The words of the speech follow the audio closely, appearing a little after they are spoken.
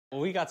Well,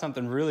 we got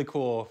something really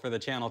cool for the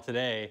channel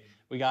today.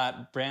 We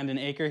got Brandon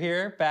Aker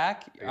here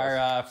back,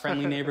 our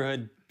friendly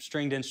neighborhood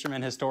stringed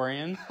instrument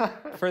historian.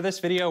 For this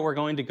video, we're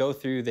going to go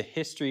through the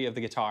history of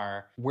the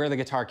guitar, where the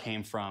guitar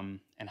came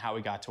from, and how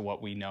we got to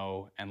what we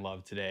know and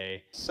love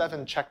today.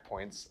 7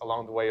 checkpoints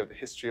along the way of the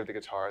history of the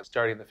guitar,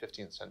 starting in the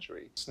 15th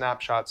century.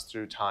 Snapshots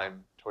through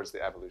time towards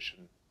the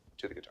evolution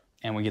to the guitar.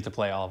 And we get to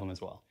play all of them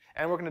as well.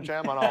 And we're going to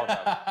jam on all of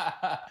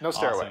them. No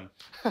stairway.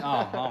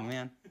 Awesome. Oh,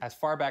 man. As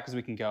far back as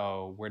we can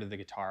go, where did the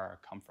guitar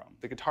come from?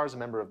 The guitar is a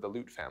member of the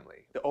lute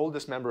family. The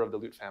oldest member of the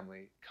lute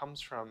family comes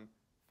from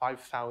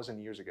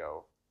 5,000 years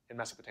ago in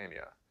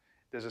Mesopotamia.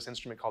 There's this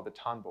instrument called the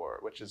tanbur,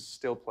 which is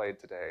still played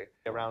today.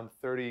 Around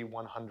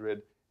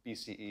 3100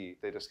 BCE,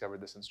 they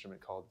discovered this instrument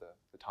called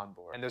the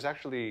tanbur. And there's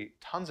actually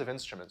tons of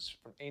instruments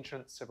from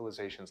ancient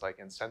civilizations like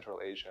in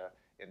Central Asia,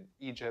 in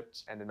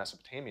Egypt, and in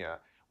Mesopotamia,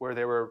 where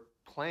they were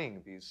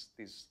playing these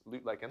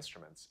lute-like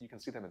instruments. You can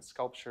see them in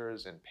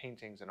sculptures and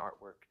paintings and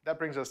artwork. That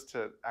brings us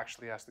to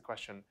actually ask the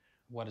question,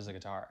 what is a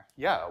guitar?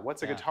 Yeah,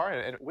 what's a guitar,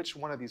 and which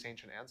one of these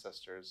ancient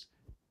ancestors,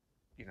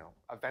 you know,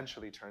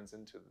 eventually turns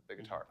into the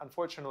guitar?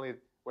 Unfortunately,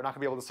 we're not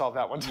gonna be able to solve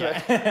that one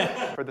today.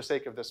 Yeah. For the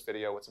sake of this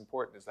video, what's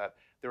important is that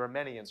there are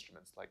many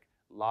instruments like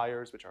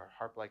lyres, which are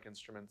harp-like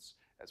instruments,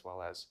 as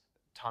well as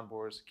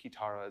tanburs,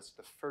 kitaras.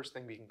 The first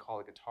thing we can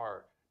call a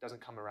guitar doesn't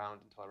come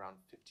around until around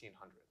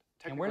 1500.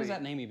 And where does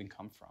that name even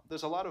come from?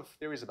 There's a lot of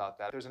theories about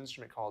that. There's an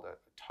instrument called a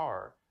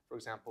tar, for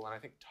example, and I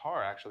think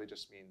tar actually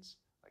just means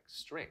like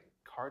string.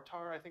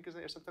 Kartar, I think, is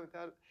it, or something like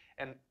that.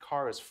 And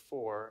kar is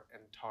 4,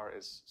 and tar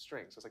is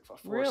string. So it's like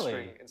a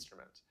 4-string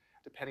instrument.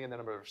 Depending on the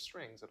number of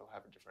strings, it'll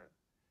have a different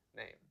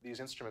name. These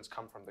instruments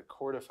come from the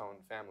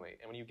chordophone family,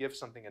 and when you give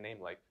something a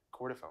name like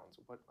chordophones,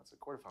 what's a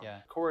chordophone? Yeah.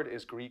 Chord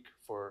is Greek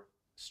for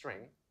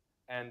string,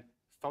 and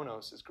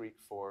phonos is Greek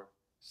for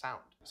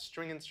sound.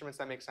 String instruments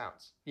that make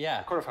sounds.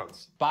 Yeah.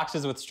 Chordophones.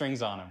 Boxes with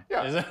strings on them.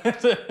 Yeah.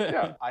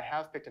 Yeah. I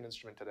have picked an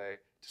instrument today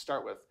to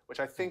start with, which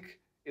I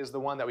think is the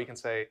one that we can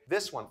say,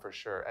 this one for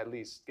sure, at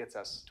least gets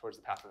us towards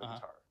the path of the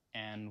guitar.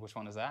 And which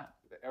one is that?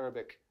 The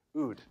Arabic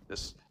oud,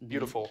 this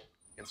beautiful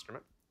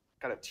instrument.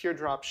 Got a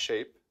teardrop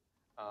shape,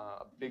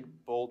 a big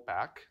bold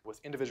back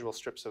with individual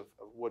strips of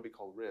wood we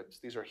call ribs.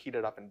 These are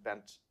heated up and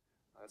bent.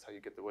 That's how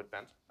you get the wood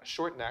bent. A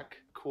short neck,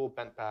 cool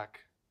bent back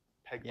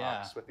peg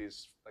box with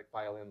these like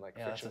violin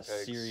friction pegs. That's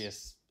a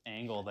serious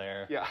angle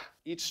there. Yeah.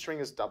 Each string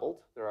is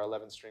doubled. There are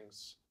 11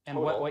 strings and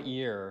total. what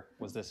year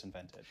was this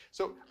invented?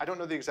 So I don't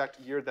know the exact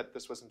year that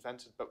this was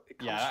invented, but it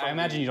comes from I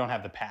imagine you don't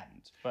have the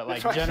patent, but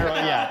like generally,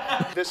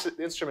 yeah. This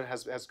instrument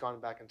has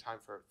gone back in time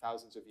for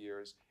thousands of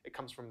years. It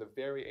comes from the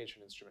very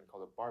ancient instrument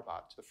called a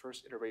barbat. The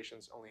first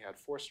iterations only had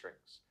 4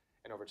 strings,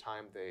 and over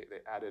time they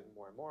added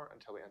more and more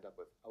until they end up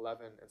with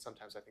 11, and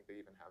sometimes I think they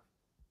even have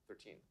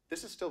 13.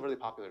 This is still really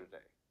popular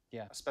today.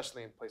 Yeah.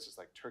 Especially in places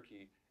like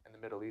Turkey and the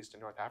Middle East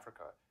and North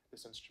Africa,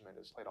 this instrument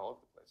is played all over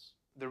the place.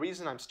 The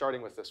reason I'm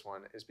starting with this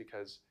one is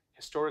because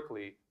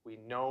historically, we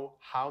know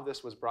how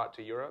this was brought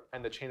to Europe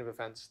and the chain of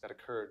events that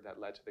occurred that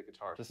led to the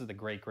guitar. This is the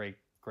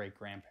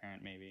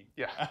great-great-great-grandparent, maybe.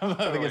 Yeah. Of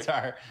the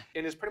guitar.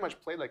 It is pretty much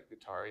played like a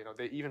guitar. You know,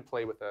 they even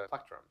play with a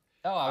plectrum.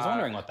 Oh, I was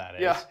wondering what that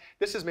is. Yeah,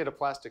 this is made of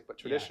plastic, but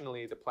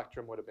traditionally the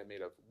plectrum would have been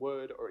made of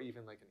wood or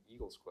even like an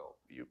eagle's quill.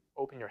 You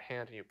open your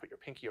hand and you put your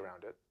pinky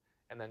around it,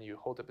 and then you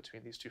hold it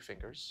between these 2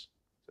 fingers.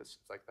 So it's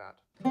like that.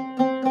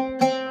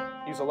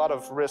 Use a lot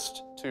of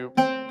wrist to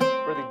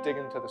really dig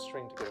into the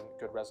string to get a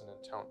good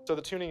resonant tone. So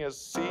the tuning is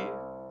C,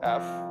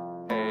 F,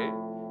 A,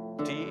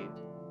 D,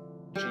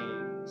 G,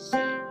 C.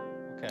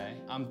 Okay.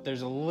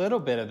 There's a little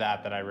bit of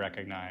that I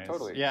recognize.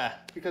 Totally. Yeah.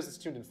 Because it's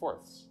tuned in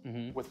fourths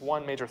with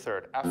 1 major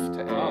third. F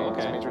to A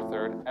is a major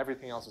third.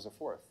 Everything else is a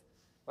fourth.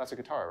 Well, that's a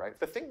guitar, right?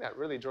 The thing that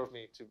really drove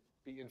me to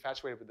be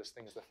infatuated with this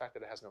thing is the fact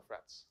that it has no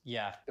frets.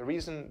 Yeah. The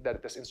reason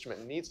that this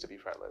instrument needs to be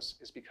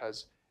fretless is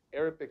because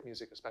Arabic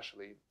music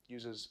especially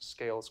uses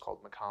scales called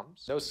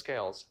maqams. Those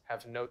scales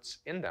have notes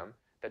in them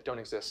that don't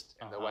exist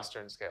in the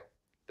Western scale.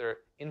 They're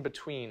in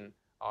between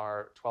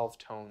our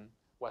 12-tone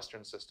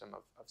Western system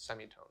of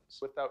semitones.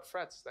 Without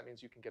frets, that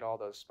means you can get all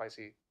those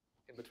spicy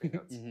in-between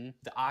notes.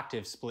 The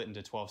octave split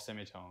into 12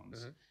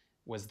 semitones.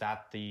 Was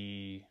that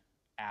the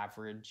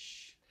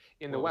average?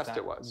 In the West,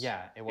 it was.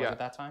 Yeah, it was at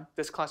that time?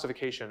 This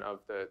classification of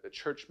the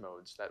church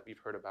modes that we've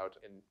heard about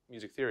in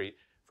music theory,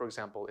 for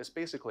example, is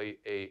basically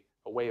a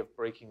way of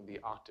breaking the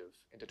octave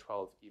into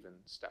 12 even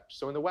steps.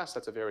 So in the West,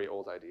 that's a very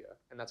old idea,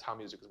 and that's how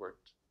music has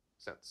worked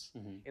since.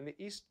 In the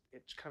East,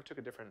 it kind of took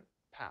a different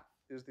path.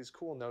 There's these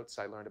cool notes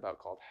I learned about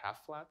called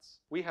half flats.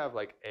 We have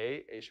like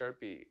A sharp,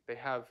 B. They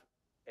have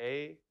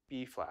A,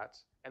 B flat,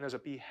 and there's a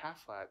B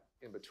half flat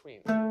in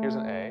between. Here's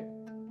an A.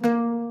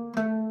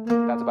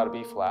 That's about a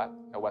B flat,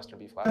 a Western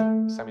B flat,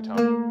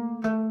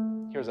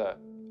 semitone. Here's a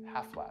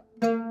half flat.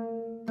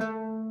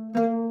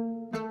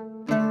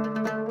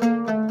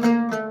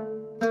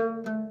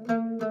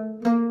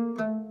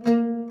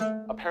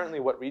 Apparently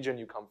what region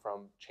you come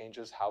from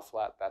changes how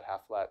flat that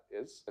half flat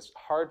is. It's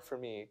hard for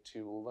me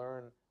to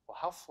learn, well,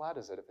 how flat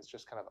is it if it's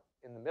just kind of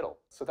in the middle?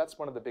 So that's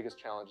one of the biggest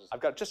challenges.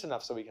 I've got just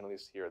enough so we can at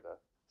least hear the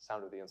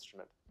sound of the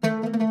instrument.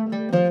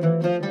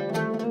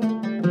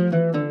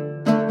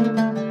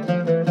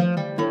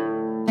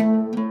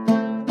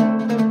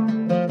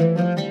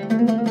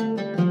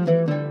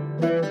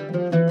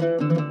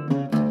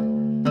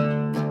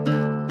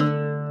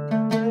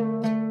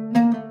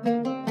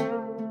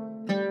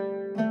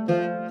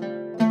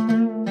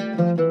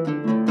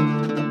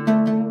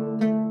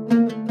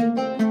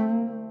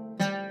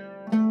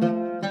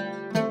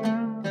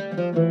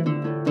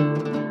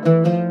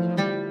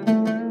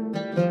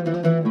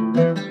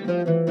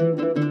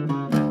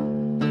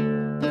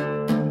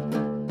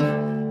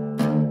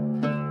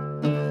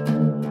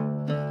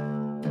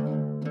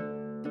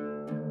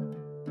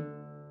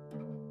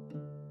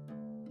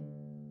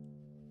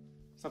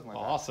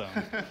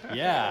 awesome.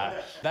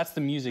 Yeah, that's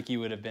the music you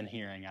would have been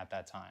hearing at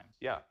that time.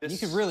 Yeah. You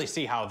could really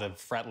see how the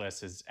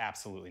fretless is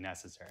absolutely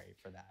necessary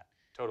for that.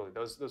 Totally.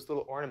 Those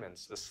little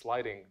ornaments, the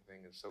sliding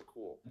thing is so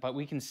cool. But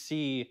we can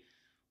see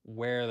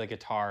where the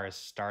guitar is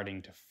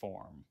starting to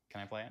form.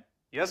 Can I play it?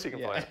 Yes, you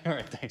can play it. All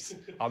right, thanks.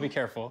 I'll be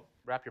careful.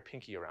 Wrap your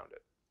pinky around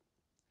it.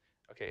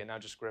 Okay, and now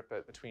just grip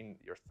it between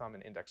your thumb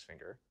and index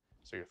finger.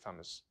 So your thumb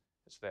is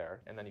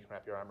there, and then you can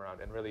wrap your arm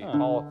around and really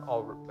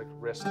all like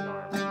wrist and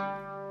arm.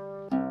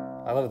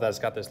 I love that it's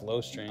got this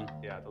low string.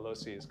 Yeah, the low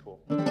C is cool.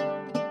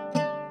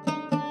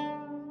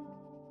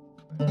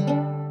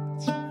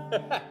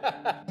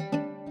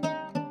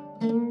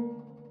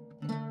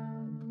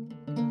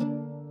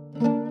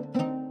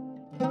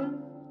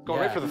 Going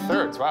right for the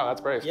thirds. Wow,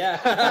 that's brave. Yeah.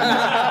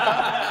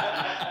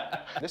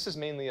 This is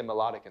mainly a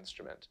melodic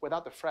instrument.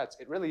 Without the frets,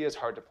 it really is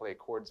hard to play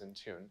chords in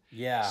tune.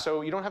 Yeah.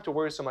 So you don't have to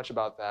worry so much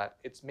about that.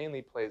 It's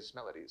mainly plays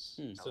melodies.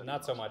 So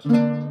not so much.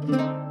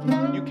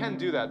 You can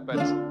do that, but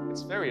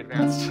it's very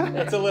advanced.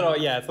 It's a little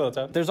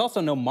tough. There's also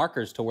no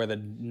markers to where the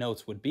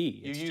notes would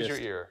be. You use your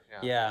ear.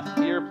 Yeah.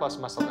 Ear plus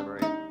muscle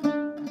memory.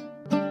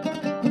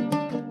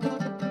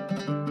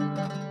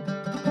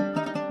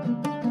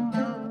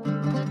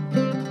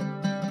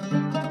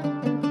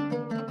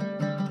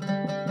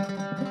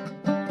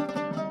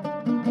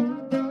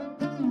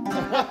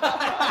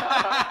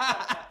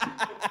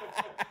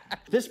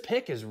 This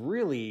pick is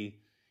really,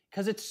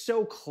 because it's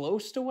so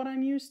close to what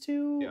I'm used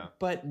to,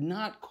 but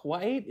not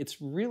quite.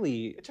 It's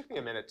really... It took me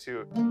a minute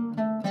too.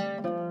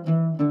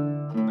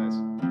 Nice.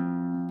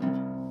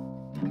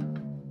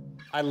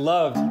 I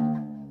loved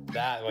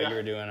that, what you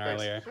were doing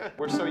earlier.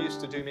 We're so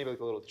used to doing maybe like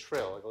a little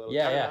trill, like a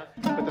little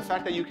but the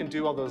fact that you can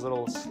do all those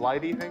little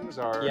slidey things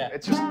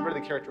it's just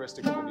really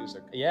characteristic of the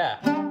music. Yeah.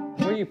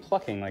 Where are you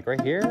plucking? Like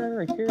right here?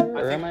 Right here?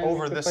 I think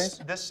over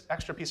this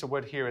extra piece of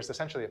wood here is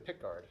essentially a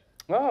pick guard.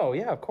 Oh,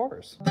 yeah, of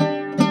course.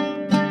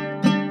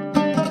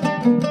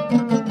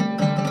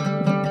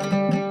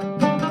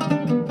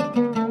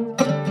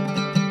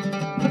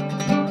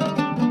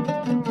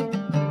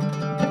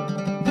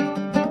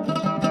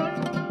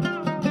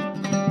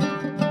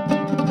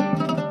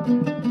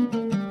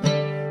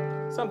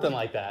 Something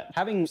like that.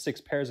 Having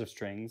 6 pairs of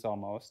strings,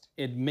 almost,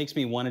 it makes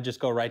me want to just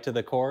go right to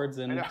the chords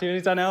and do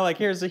these. I know, like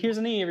here's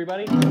an E,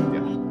 everybody.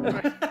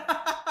 Yeah.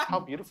 How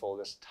beautiful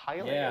this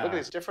tiling is. Look at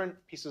these different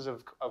pieces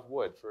of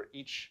wood for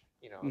each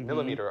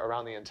millimeter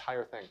around the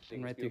entire thing.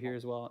 And right through here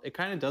as well. It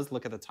kind of does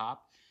look at the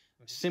top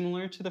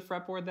similar to the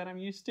fretboard that I'm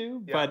used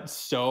to, but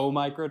so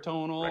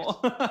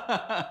microtonal.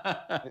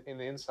 Right. In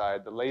the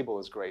inside, the label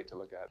is great to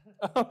look at.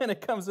 Oh, and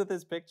it comes with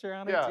his picture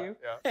on it too?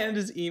 Yeah. And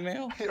his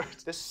email.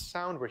 This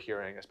sound we're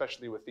hearing,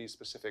 especially with these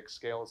specific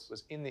scales,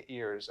 was in the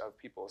ears of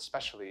people,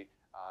 especially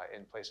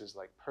in places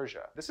like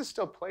Persia. This is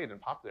still played in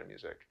popular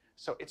music.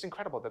 So it's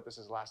incredible that this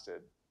has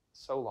lasted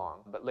so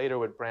long, but later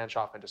would branch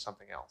off into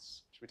something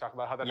else. Should we talk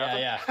about how that happened?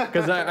 Yeah,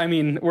 because I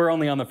mean, we're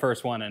only on the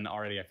first one, and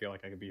already I feel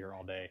like I could be here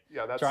all day.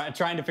 Yeah, that's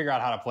trying to figure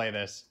out how to play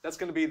this. That's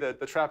going to be the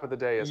trap of the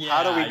day. Is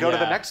how do we go to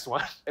the next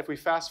one? If we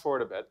fast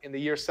forward a bit, in the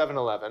year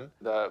 711,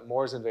 the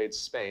Moors invade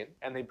Spain,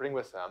 and they bring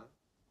with them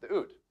the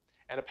oud.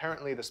 And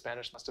apparently, the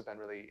Spanish must have been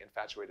really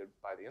infatuated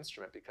by the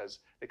instrument because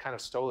they kind of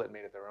stole it and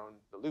made it their own,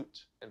 the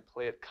lute, and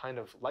play it kind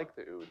of like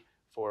the oud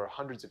for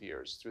hundreds of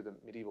years through the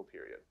medieval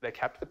period. They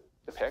kept the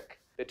pick.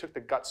 They took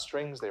the gut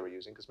strings they were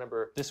using, because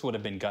remember... This would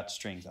have been gut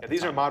strings at the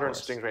these time, are modern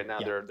strings right now.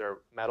 Yeah. They're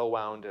metal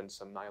wound and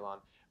some nylon.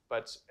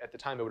 But at the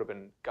time, it would have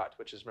been gut,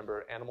 which is,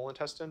 remember, animal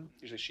intestine,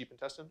 usually sheep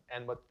intestine.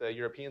 And what the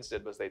Europeans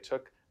did was they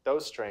took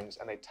those strings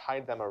and they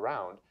tied them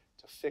around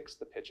to fix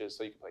the pitches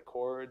so you can play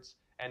chords.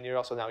 And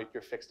you're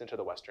fixed into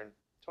the Western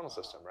tonal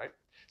system, right?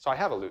 So I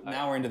have a lute.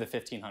 Now we're into the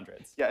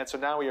 1500s. Yeah, and so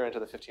now we are into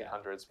the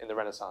 1500s in the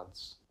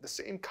Renaissance. The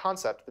same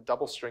concept, the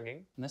double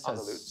stringing and this on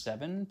has the lutes.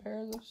 7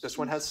 pairs of strings? This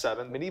one has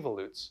 7. Medieval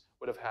lutes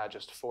would have had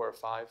just 4 or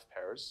 5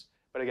 pairs.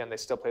 But again, they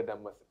still played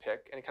them with the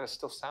pick, and it kind of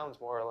still sounds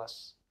more or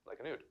less like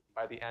an oud.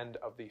 By the end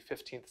of the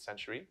 15th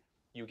century,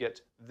 you get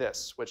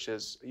this, which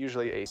is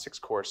usually a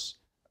 6-course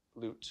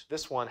lute.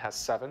 This one has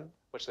 7,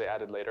 which they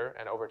added later,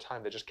 and over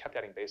time, they just kept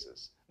adding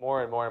basses,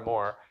 more and more and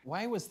more.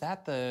 Why was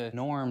that the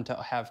norm to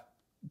have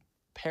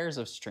pairs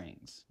of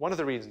strings? One of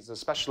the reasons,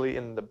 especially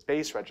in the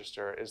bass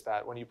register, is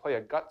that when you play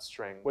a gut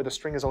string, where the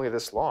string is only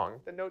this long,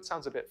 the note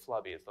sounds a bit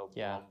flubby. It's a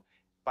little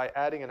By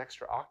adding an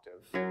extra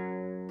octave,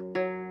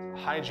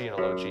 high G and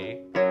a low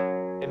G,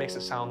 it makes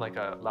it sound like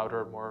a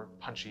louder, more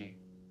punchy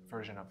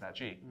version of that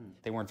G.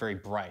 They weren't very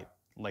bright.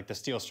 Like the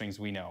steel strings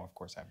we know, of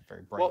course, have a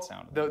very bright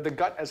sound. The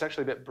gut is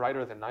actually a bit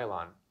brighter than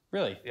nylon.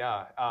 Really?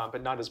 Yeah,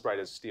 but not as bright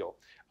as steel.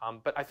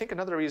 But I think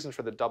another reason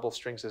for the double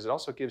strings is it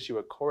also gives you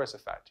a chorus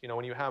effect. You know,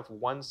 when you have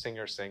one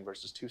singer sing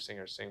versus 2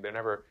 singers sing, they're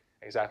never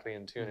exactly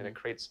in tune, and it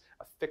creates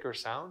a thicker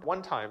sound.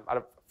 One time,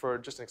 for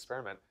just an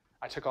experiment,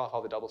 I took off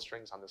all the double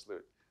strings on this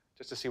lute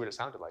just to see what it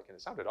sounded like, and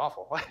it sounded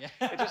awful.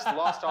 It just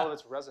lost all of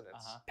its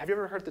resonance. Have you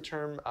ever heard the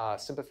term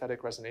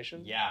sympathetic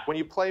resonation? Yeah. When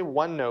you play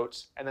one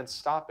note and then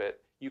stop it,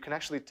 you can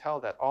actually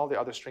tell that all the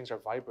other strings are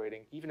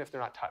vibrating, even if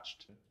they're not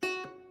touched.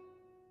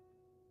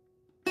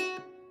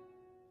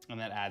 And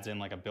that adds in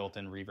like a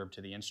built-in reverb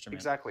to the instrument.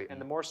 Exactly. And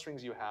the more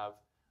strings you have,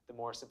 the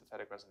more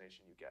sympathetic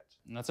resonation you get.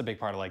 And that's a big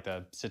part of like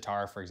the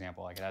sitar, for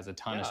example. Like it has a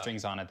ton of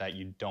strings on it that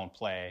you don't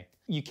play.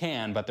 You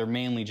can, but they're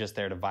mainly just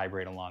there to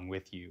vibrate along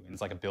with you. And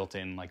it's like a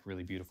built-in, like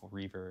really beautiful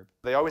reverb.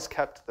 They always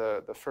kept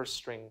the first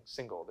string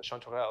single, the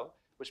chanterelle,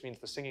 which means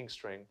the singing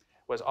string,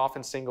 was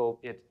often single.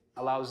 It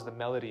allows the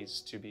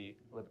melodies to be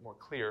a little bit more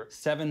clear.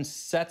 7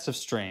 sets of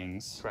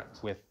strings.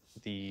 Correct. With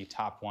the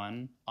top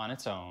one on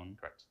its own.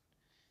 Correct.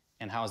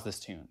 And how is this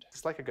tuned?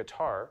 It's like a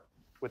guitar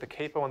with a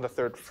capo on the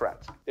 3rd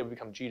fret. It would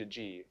become G to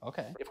G.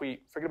 Okay. If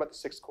we forget about the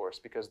 6th course,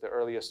 because the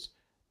earliest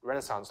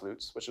Renaissance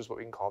lutes, which is what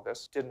we can call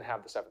this, didn't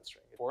have the 7th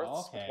string.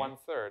 4ths with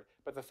 1/3,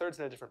 but the 3rd's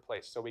in a different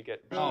place. So we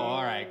get G,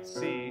 all right.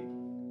 C,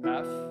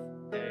 F,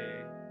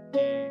 A,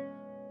 E,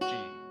 G.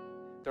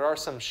 There are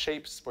some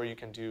shapes where you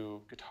can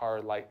do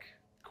guitar-like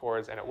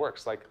chords and it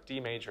works, like D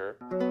major.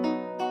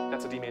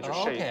 That's a D major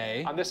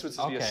shape. On this would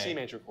be a C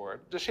major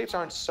chord. The shapes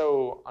aren't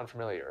so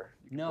unfamiliar.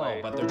 No,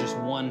 but they're just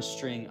one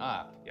string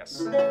up. Yes.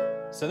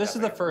 So this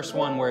is the first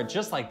one where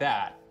just like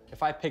that,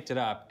 if I picked it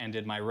up and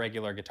did my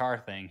regular guitar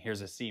thing,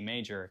 here's a C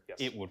major,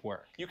 it would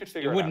work. You could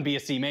figure it out. It wouldn't be a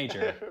C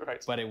major,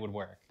 right. But it would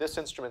work. This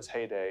instrument's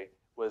heyday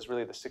was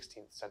really the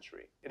 16th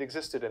century. It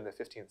existed in the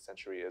 15th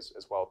century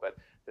as well, but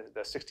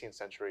the 16th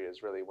century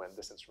is really when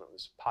this instrument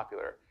was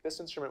popular. This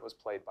instrument was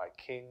played by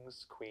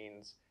kings,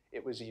 queens.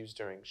 It was used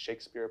during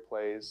Shakespeare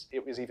plays.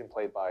 It was even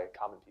played by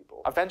common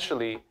people.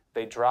 Eventually,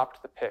 they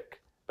dropped the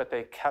pick, but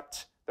they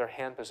kept their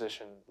hand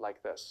position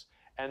like this.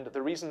 And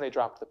the reason they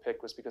dropped the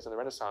pick was because in the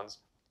Renaissance,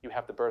 you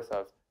have the birth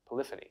of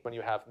polyphony. When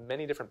you have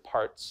many different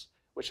parts,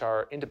 which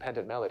are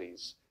independent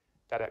melodies,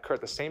 that occur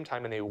at the same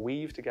time and they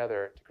weave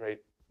together to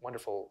create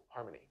wonderful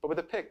harmony. But with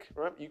a pick,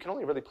 remember, you can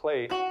only really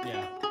play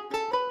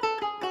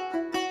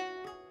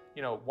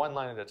one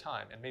line at a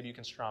time, and maybe you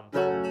can strum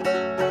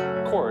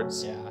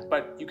chords,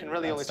 but you can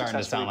really only starting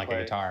to sound like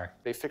a guitar.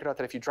 They figured out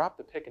that if you drop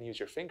the pick and use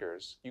your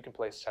fingers, you can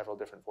play several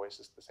different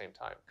voices at the same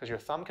time, because your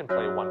thumb can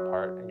play one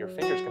part and your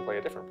fingers can play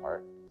a different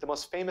part. The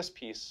most famous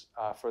piece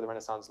for the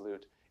Renaissance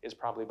lute is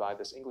probably by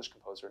this English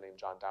composer named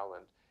John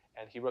Dowland,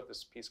 and he wrote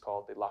this piece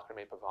called the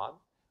Lacrimae Pavane,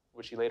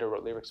 which he later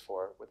wrote lyrics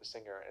for with a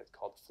singer, and it's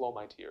called Flow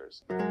My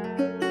Tears.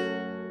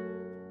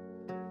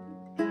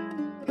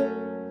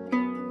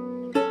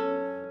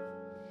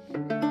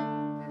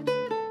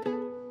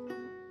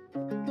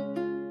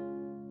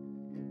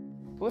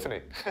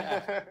 Polyphony.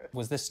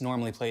 Was this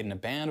normally played in a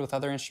band with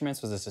other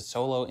instruments? Was this a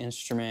solo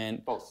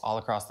instrument? Both. All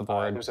across the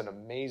board? There's an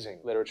amazing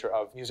literature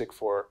of music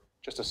for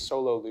just a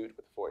solo lute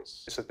with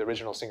voice. It's like the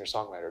original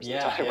singer-songwriters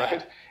at the time,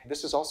 right?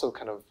 This is also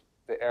kind of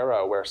the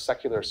era where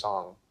secular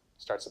song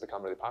starts to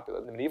become really popular.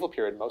 In the medieval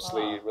period,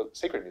 mostly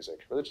sacred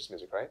music, religious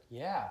music, right?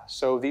 Yeah.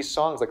 So these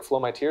songs, like Flow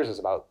My Tears, is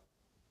about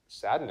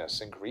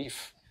sadness and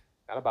grief,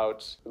 not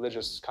about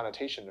religious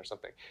connotation or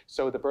something.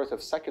 So the birth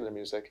of secular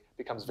music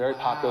becomes very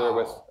popular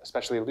with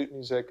especially lute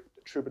music,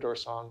 troubadour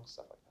songs,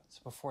 stuff like that.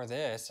 So before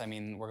this, I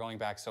mean, we're going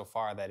back so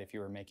far that if you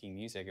were making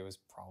music, it was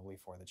probably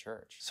for the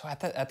church. So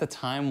at the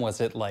time,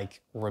 was it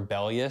like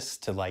rebellious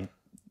to like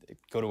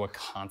go to a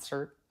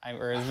concert?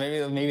 Or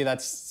maybe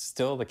that's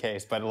still the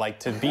case, but like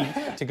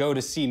to go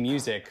to see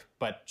music,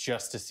 but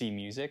just to see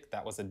music,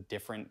 that was a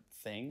different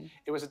thing?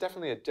 It was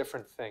definitely a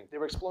different thing. They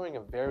were exploring a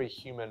very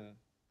human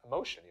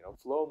emotion,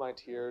 Flow my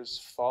tears,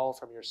 fall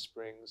from your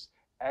springs,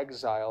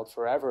 exiled,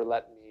 forever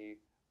let me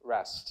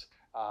rest.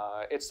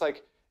 It's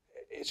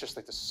just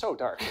like this so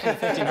dark. The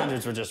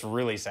 1500s were just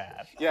really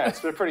sad. Yeah,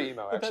 it's been pretty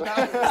emo, actually.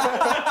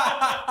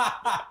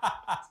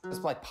 Was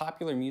like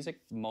popular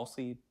music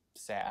mostly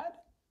sad?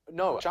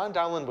 No, John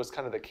Dowland was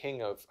kind of the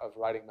king of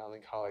writing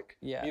melancholic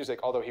music,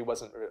 although he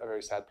wasn't a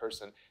very sad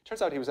person.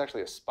 Turns out he was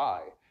actually a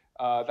spy.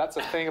 That's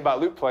a thing about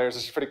lute players.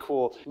 It's pretty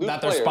cool.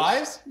 They're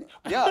spies?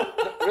 Yeah,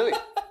 really.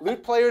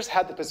 Lute players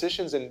had the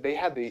positions and they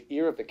had the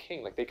ear of the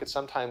king. Like they could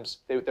sometimes,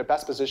 their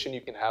best position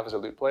you can have as a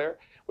lute player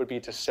would be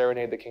to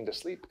serenade the king to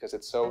sleep because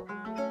it's so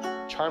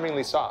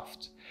charmingly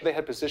soft. They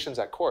had positions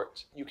at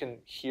court. You can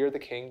hear the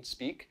king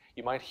speak.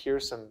 You might hear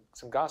some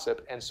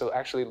gossip. And so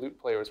actually lute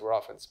players were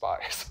often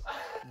spies.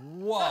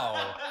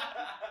 Whoa.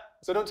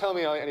 So don't tell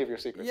me any of your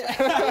secrets.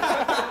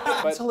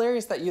 Yeah. It's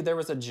hilarious that there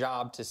was a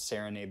job to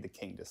serenade the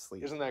king to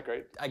sleep. Isn't that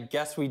great? I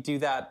guess we do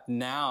that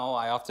now.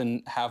 I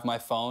often have my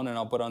phone and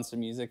I'll put on some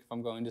music if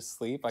I'm going to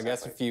sleep. Exactly. I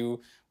guess if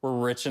you were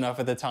rich enough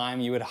at the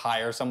time, you would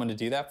hire someone to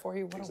do that for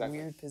you. What a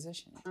weird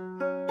position.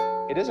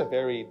 It is a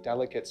very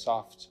delicate,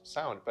 soft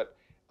sound, but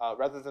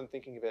rather than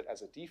thinking of it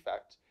as a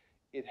defect,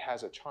 it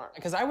has a charm.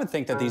 Because I would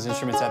think that these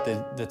instruments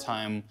at the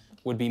time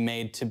would be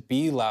made to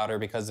be louder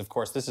because, of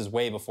course, this is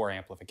way before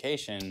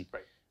amplification.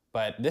 Right.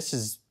 But this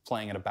is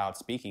playing at about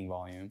speaking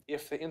volume.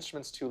 If the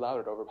instrument's too loud,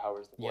 it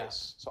overpowers the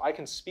voice. So I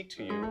can speak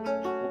to you,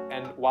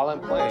 and while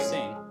I'm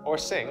playing, or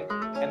sing,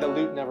 and the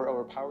lute never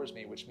overpowers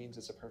me, which means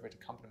it's a perfect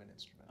accompaniment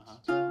instrument.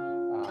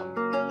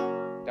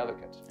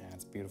 Delicate. Yeah,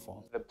 it's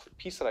beautiful. The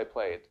piece that I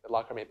played, the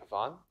Lacrimae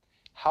Pavane,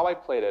 how I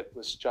played it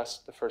was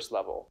just the first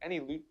level. Any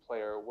lute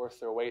player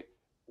worth their weight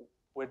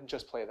wouldn't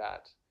just play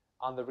that.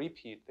 On the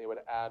repeat, they would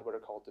add what are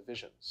called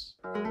divisions.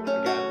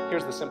 Again,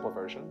 here's the simple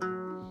version.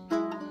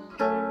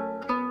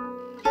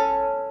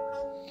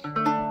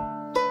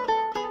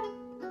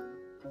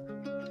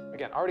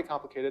 Again, already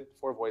complicated,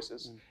 4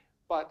 voices,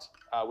 but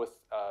with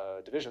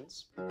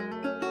divisions.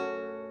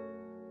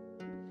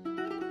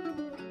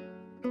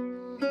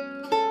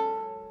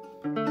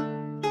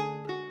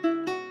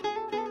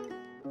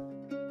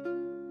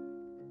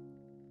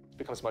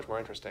 Becomes much more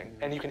interesting,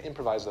 and you can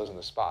improvise those on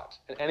the spot.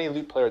 And any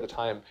lute player at the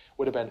time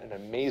would have been an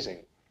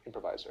amazing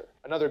improviser.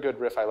 Another good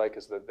riff I like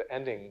is the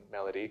ending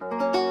melody.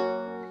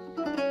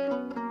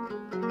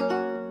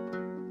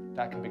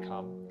 That can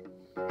become.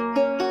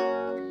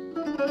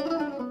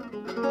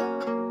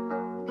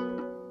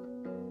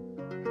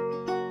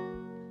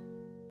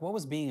 What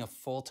was being a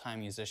full-time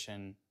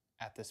musician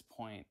at this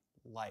point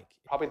like?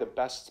 Probably the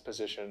best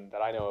position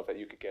that I know of that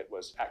you could get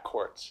was at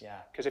court.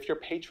 Yeah. Because if your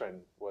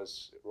patron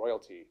was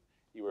royalty,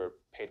 you were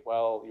paid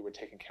well, you were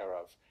taken care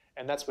of.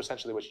 And that's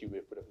essentially what you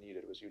would have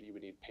needed, was you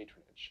would need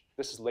patronage.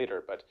 This is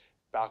later, but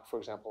Bach, for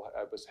example,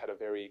 had a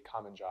very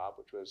common job,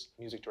 which was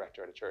music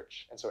director at a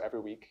church. And so every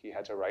week he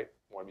had to write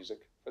more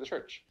music for the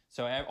church.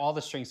 So all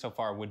the strings so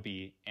far would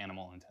be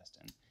animal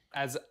intestine.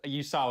 As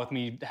you saw with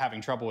me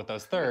having trouble with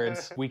those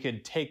thirds, we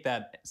could take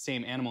that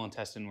same animal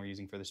intestine we're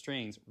using for the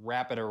strings,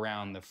 wrap it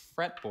around the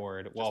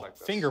fretboard, well, like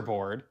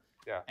fingerboard,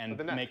 yeah,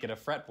 and make it a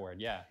fretboard,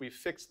 yeah. We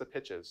fixed the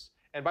pitches.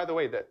 And by the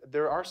way,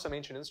 there are some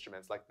ancient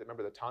instruments, like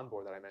remember the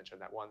tanbour that I mentioned,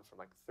 that one from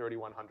like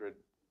 3100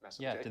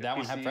 Mesopotamia. Yeah, did that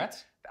one have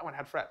frets? That one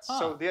had frets. Huh.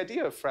 So the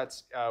idea of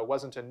frets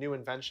wasn't a new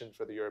invention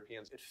for the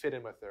Europeans. It fit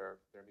in with their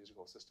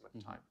musical system at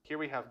the time. Here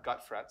we have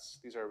gut frets.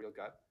 These are real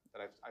gut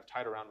that I've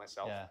tied around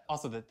myself. Yeah.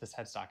 Also, this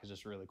headstock is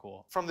just really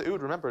cool. From the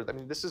oud, remember, I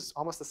mean, this is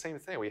almost the same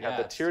thing. We have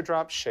the Yes.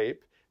 teardrop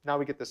shape. Now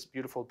we get this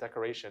beautiful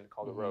decoration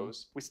called a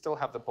rose. We still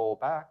have the bowl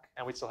back,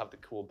 and we still have the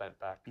cool bent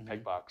back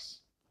peg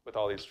box with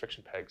all these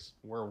friction pegs.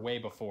 We're way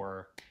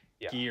before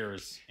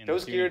gears.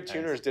 Those geared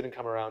tuners didn't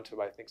come around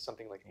to, I think,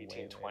 something like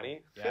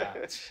 1820.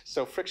 Yeah.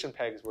 So friction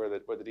pegs were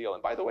the deal.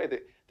 And by the way,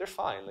 they're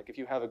fine. Like if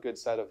you have a good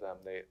set of them,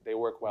 they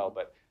work well,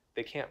 but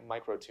they can't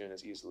micro-tune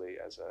as easily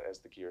as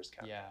the gears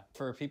can. Yeah.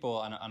 For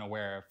people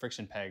unaware,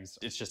 friction pegs,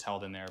 it's just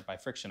held in there by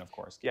friction, of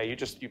course. Yeah, you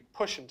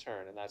push and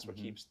turn, and that's what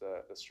keeps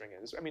the string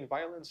in. I mean,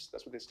 violins,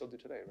 that's what they still do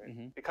today,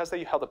 right? Because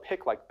they held a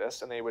pick like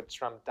this, and they would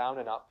strum down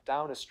and up.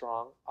 Down is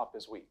strong, up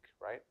is weak,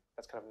 right?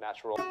 That's kind of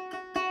natural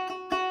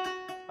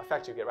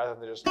effect you get, rather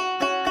than just,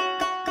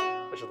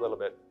 which is a little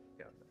bit,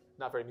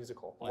 not very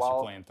musical. Unless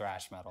you're playing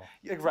thrash metal.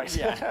 Yeah, right.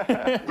 Yeah.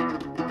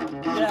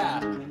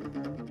 Yeah.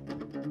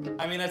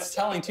 I mean, that's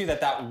telling too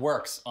that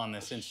works on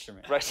this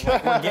instrument. Right.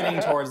 Like, we're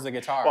getting towards the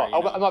guitar.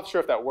 Well, I'm not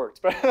sure if that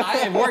worked, but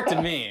it worked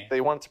in me.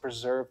 They wanted to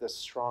preserve this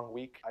strong,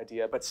 weak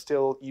idea, but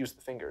still use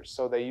the fingers.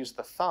 So they use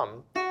the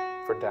thumb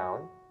for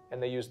down,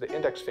 and they use the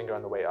index finger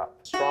on the way up.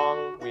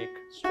 Strong, weak,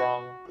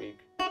 strong, weak.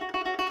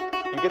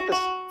 You get this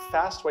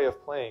fast way of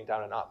playing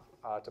down and up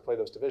to play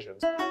those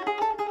divisions.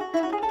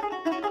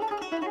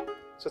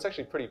 So it's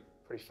actually pretty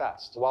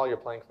fast. While you're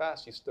playing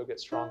fast, you still get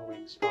strong,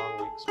 weak,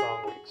 strong, weak,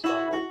 strong, weak,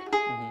 strong,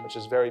 weak, which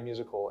is very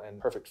musical and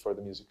perfect for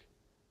the music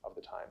of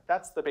the time.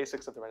 That's the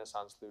basics of the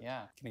Renaissance lute.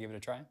 Yeah. Can I give it a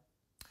try?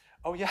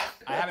 Oh yeah.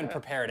 I haven't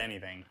prepared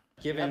anything.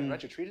 You haven't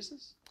read your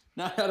treatises?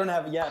 No, I don't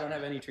have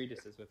any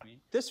treatises with me.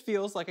 This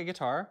feels like a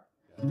guitar.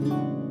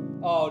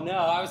 Oh no,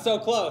 I was so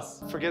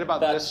close. Forget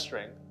about this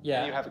string. Yeah.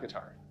 And you have a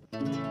guitar.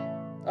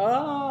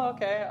 Oh,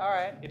 okay, all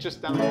right. It's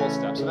just down the whole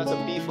step. So that's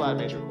a B flat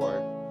major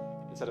chord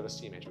instead of a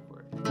C major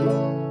chord.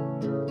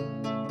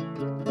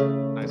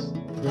 Nice.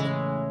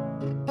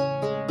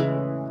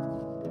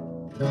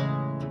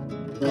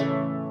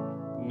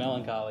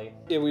 Melancholy.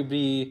 It would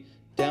be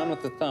down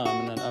with the thumb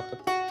and then up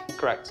with the...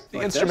 Correct. The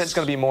Like instrument's this?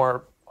 going to be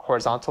more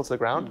horizontal to the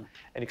ground,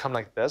 and you come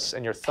like this,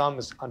 and your thumb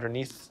is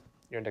underneath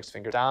your index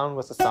finger. Down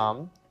with the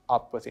thumb,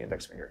 up with the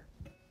index finger.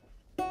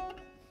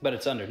 But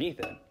it's underneath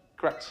it.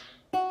 Correct.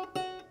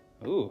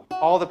 Ooh.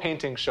 All the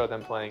paintings show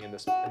them playing in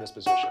this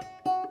position.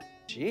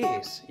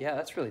 Jeez. Yeah,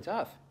 that's really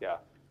tough. Yeah.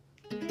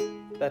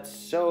 That's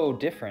so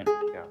different.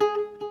 Yeah.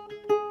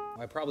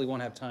 I probably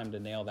won't have time to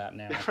nail that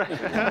now.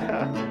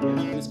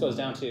 This goes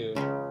down to...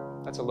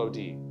 That's a low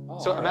D. Oh,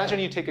 so all imagine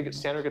you take a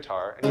standard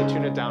guitar and you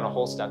tune it down a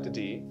whole step to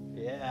D.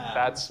 Yeah.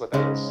 That's what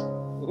that is.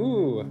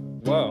 Ooh.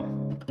 Whoa.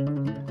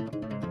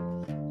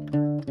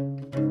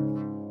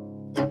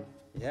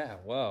 Yeah,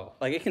 whoa.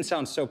 Like, it can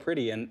sound so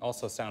pretty and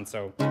also sound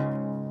so...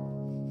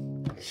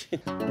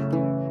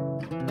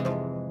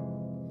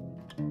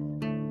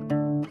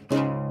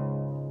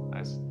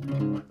 Nice.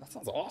 That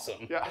sounds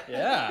awesome. Yeah.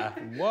 Yeah.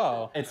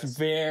 Whoa. It's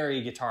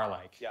very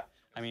guitar-like. Yeah.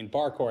 I mean,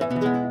 bar chord.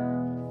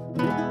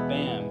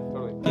 Bam.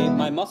 Totally. Hey,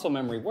 my muscle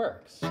memory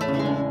works.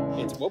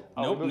 It's whoop.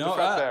 Oh, Nope. move the No.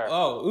 fret there.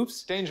 Oh,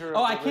 oops. Danger.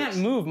 Oh, of I the can't roots.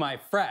 move my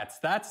frets.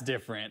 That's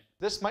different.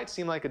 This might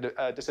seem like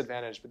a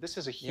disadvantage, but this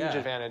is a huge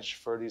advantage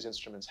for these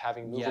instruments,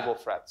 having movable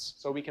frets.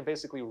 So we can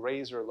basically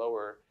raise or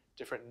lower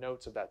different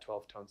notes of that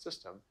 12-tone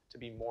system to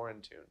be more in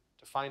tune,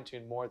 to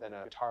fine-tune more than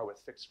a guitar with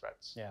fixed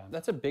frets. Yeah,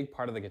 that's a big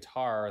part of the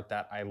guitar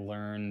that I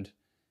learned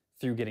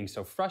through getting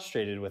so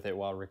frustrated with it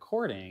while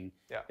recording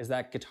is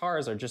that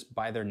guitars are just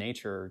by their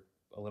nature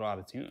a little out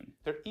of tune.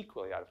 They're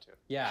equally out of tune.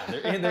 Yeah,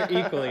 they're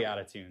equally out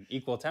of tune,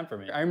 equal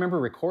temperament. I remember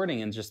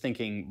recording and just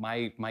thinking,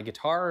 my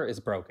guitar is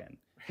broken.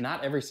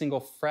 Not every single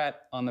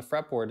fret on the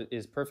fretboard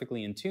is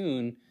perfectly in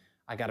tune.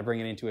 I got to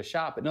bring it into a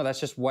shop. But no, that's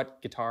just what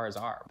guitars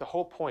are. The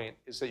whole point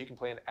is that you can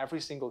play in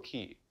every single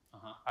key.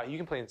 You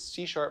can play in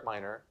C sharp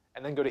minor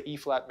and then go to E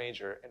flat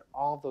major, and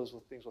all of those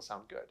things will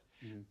sound good.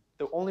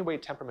 The only way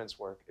temperaments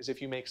work is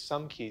if you make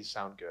some keys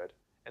sound good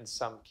and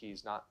some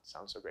keys not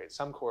sound so great.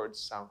 Some chords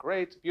sound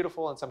great,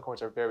 beautiful, and some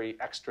chords are very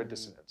extra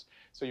dissonant.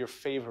 So you're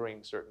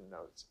favoring certain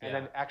notes. And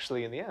then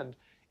actually in the end,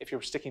 if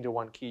you're sticking to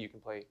one key, you can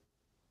play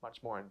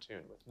much more in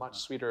tune with much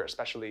sweeter,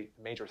 especially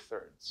major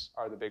thirds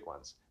are the big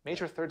ones.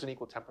 Major thirds and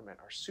equal temperament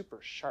are super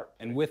sharp.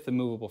 And with the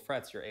movable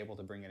frets, you're able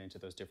to bring it into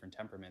those different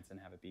temperaments and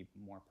have it be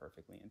more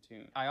perfectly in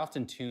tune. I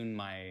often tune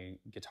my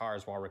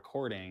guitars while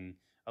recording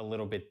a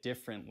little bit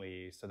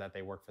differently so that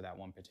they work for that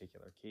one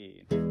particular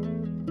key.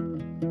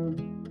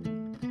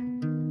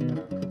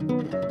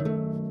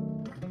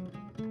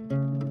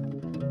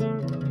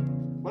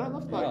 What I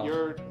love about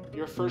your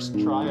first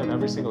try of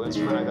every single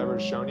instrument I've ever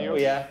shown you,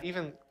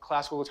 even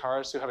classical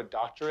guitarists who have a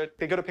doctorate,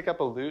 they go to pick up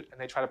a lute and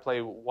they try to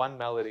play one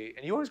melody,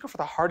 and you always go for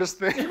the hardest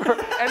thing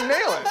and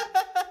nail it.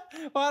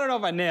 Well, I don't know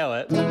if I nail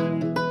it. There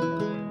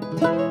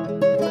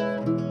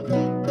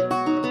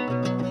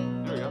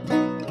we go.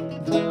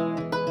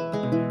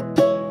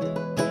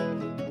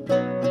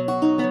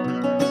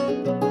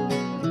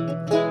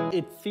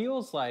 It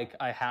feels like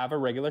I have a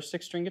regular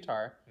 6-string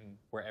guitar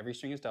where every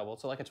string is doubled,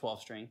 so like a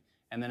 12-string,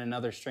 and then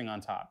another string on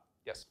top.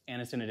 Yes.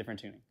 And it's in a different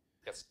tuning.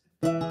 Yes.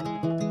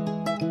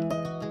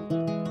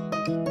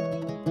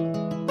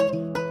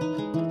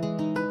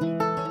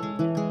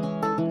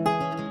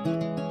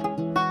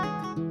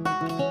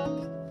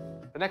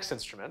 The next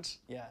instrument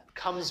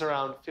comes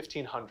around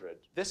 1500.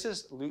 This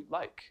is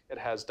lute-like. It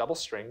has double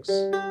strings,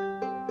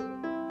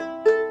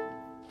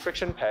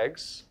 friction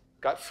pegs,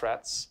 got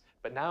frets,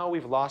 but now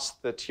we've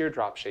lost the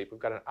teardrop shape.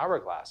 We've got an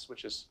hourglass,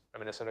 which is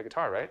reminiscent of a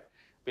guitar, right?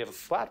 We have a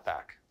flat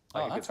back,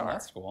 like a guitar.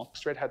 That's cool.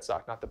 Straight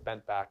headstock, not the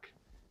bent back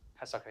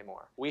headstock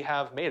anymore. We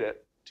have made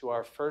it to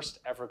our first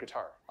ever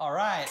guitar. All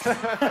right.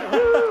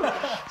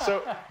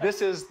 So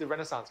this is the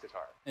Renaissance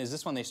guitar. Is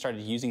this when they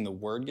started using the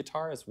word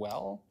guitar as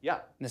well? Yeah.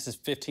 This is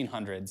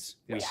 1500s.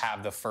 Yes. We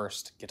have the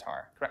first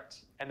guitar.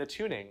 Correct. And the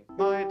tuning,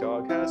 my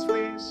dog has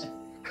fleas.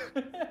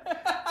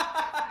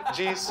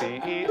 G,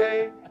 C, E,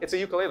 A. It's a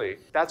ukulele.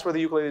 That's where the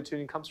ukulele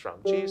tuning comes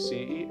from. G, C,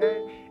 E,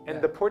 A.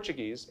 And the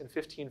Portuguese in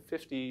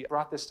 1550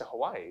 brought this to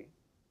Hawaii,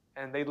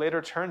 and they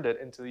later turned it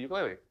into the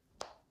ukulele.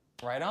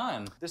 Right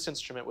on. This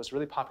instrument was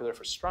really popular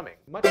for strumming.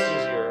 Much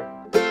easier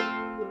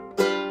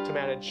to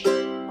manage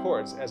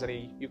chords, as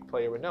any uke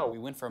player would know. We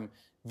went from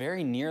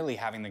very nearly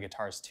having the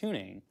guitar's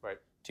tuning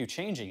to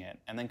changing it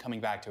and then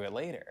coming back to it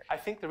later. I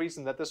think the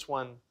reason that this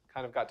one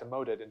kind of got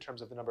demoted in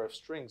terms of the number of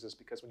strings is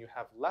because when you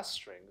have less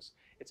strings,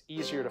 it's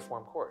easier to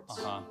form chords.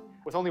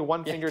 With only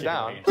one finger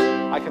down,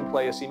 I can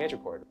play a C major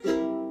chord.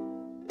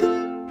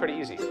 Pretty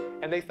easy.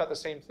 And they thought the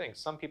same thing.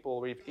 Some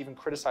people even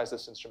criticized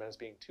this instrument as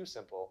being too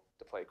simple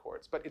to play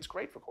chords, but it's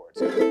great for chords.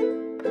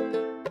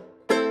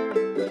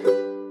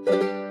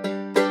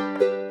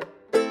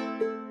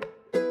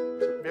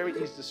 Very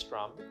easy to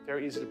strum,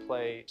 very easy to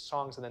play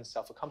songs and then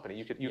self-accompany.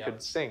 You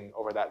could sing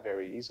over that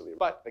very easily.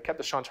 But they kept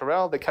the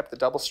chanterelle, they kept the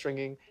double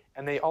stringing,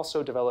 and they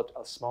also developed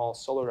a small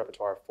solo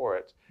repertoire for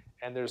it.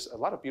 And there's a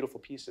lot of beautiful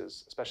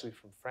pieces, especially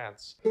from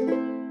France.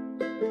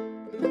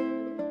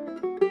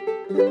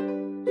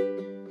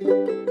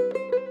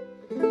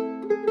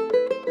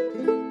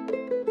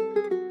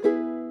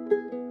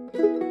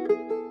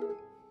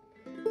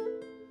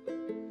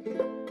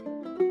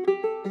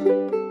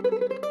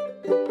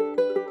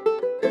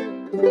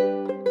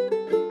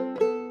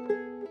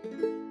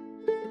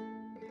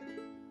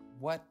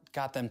 What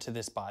got them to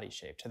this body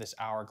shape, to this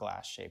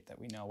hourglass shape that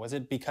we know? Was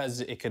it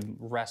because it could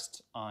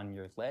rest on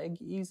your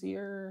leg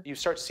easier? You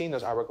start seeing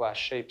those hourglass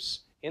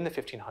shapes in the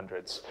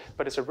 1500s,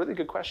 but it's a really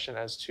good question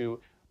as to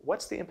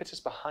what's the impetus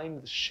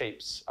behind the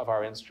shapes of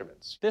our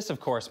instruments? This, of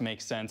course,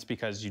 makes sense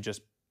because you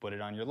just put it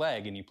on your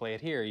leg and you play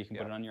it here, you can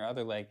put it on your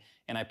other leg,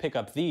 and I pick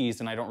up these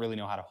and I don't really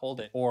know how to hold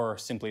it, or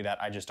simply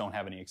that I just don't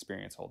have any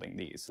experience holding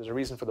these. There's a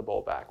reason for the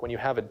bowl back. When you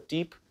have a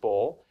deep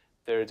bowl,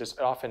 it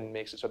often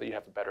makes it so that you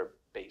have a better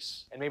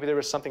bass. And maybe there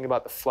was something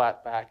about the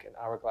flat back and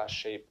hourglass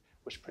shape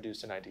which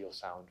produced an ideal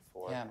sound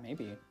for... Yeah,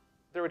 maybe.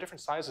 There were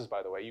different sizes,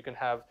 by the way. You can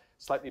have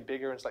slightly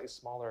bigger and slightly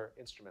smaller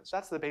instruments.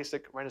 That's the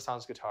basic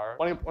Renaissance guitar.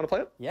 Want to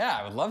play it? Yeah,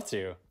 I would love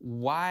to.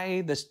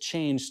 Why this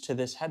change to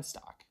this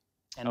headstock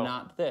and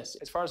not this?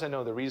 As far as I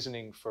know, the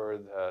reasoning for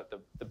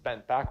the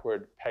bent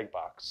backward peg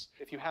box,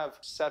 if you have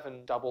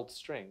 7 doubled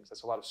strings,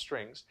 that's a lot of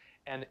strings,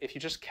 and if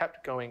you just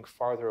kept going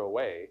farther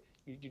away,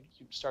 you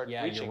start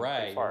reaching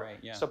pretty far.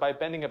 So by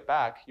bending it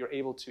back, you're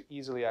able to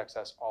easily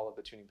access all of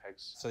the tuning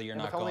pegs. So you're and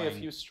not with only going a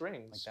few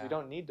strings, like we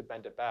don't need to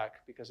bend it back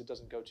because it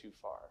doesn't go too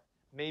far.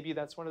 Maybe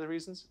that's one of the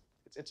reasons.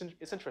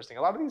 It's interesting.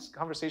 A lot of these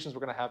conversations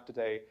we're going to have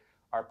today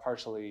are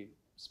partially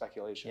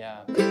speculation.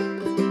 Yeah.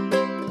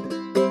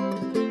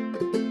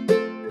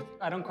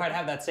 I don't quite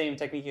have that same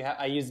technique you have.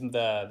 I use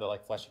the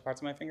like fleshy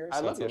parts of my fingers. I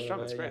so love your strum,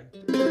 it's great.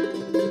 Yeah.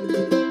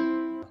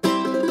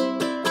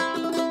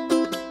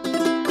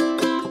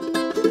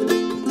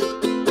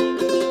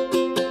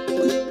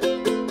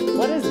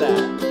 What is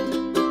that?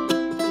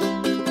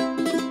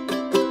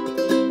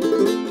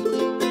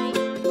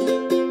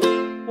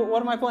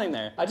 What am I playing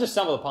there? I just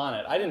stumbled upon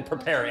it. I didn't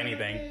prepare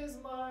anything.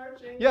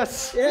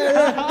 Yes!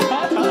 Yeah.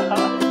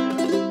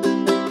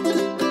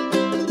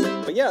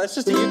 But yeah, it's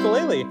just a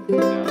ukulele.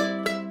 Yeah.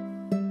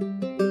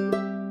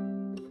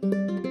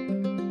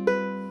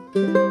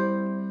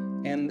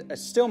 And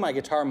still my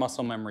guitar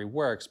muscle memory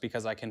works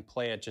because I can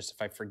play it just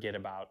if I forget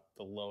about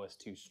the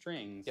lowest two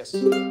strings. Yes.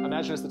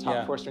 Imagine it's the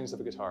top 4 strings of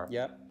a guitar.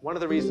 Yep. One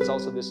of the reasons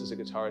also this is a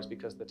guitar is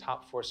because the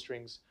top 4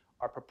 strings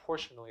are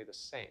proportionally the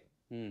same.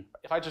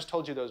 If I just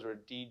told you those were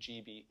D,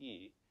 G, B,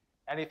 E,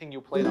 anything you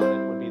played on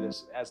it would be the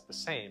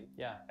same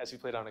as you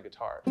played on a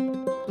guitar.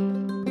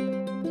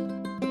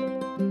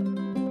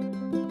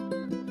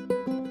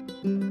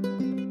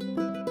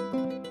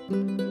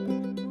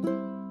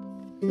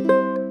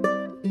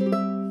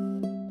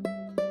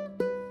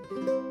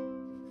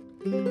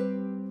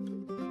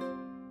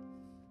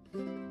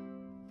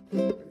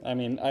 I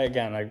mean, I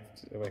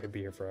could be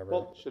here forever.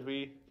 Well, should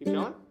we keep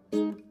going?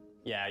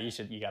 Yeah,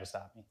 you gotta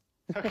stop me.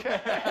 Okay.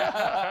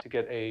 To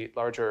get a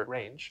larger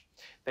range,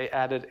 they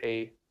added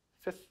a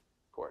 5th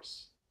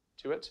course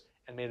to it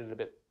and made it a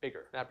bit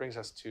bigger. That brings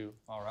us to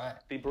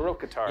the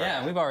Baroque guitar. Yeah,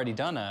 and we've already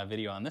done a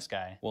video on this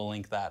guy. We'll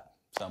link that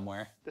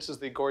somewhere. This is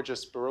the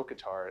gorgeous Baroque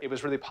guitar. It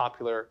was really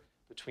popular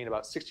between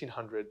about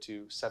 1600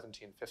 to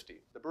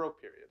 1750, the Baroque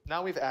period.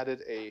 Now we've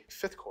added a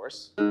 5th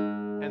course,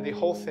 and the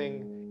whole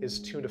thing is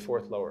tuned a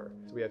 4th lower.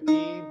 So we have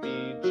E,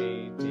 B,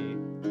 G, D,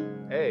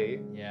 A.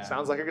 Yeah.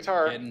 Sounds like a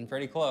guitar. Getting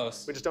pretty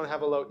close. We just don't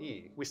have a low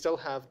E. We still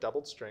have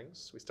doubled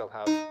strings. We still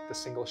have the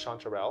single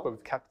chanterelle, but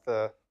we've kept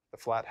the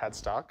flat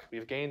headstock.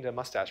 We've gained a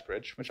mustache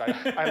bridge, which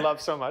I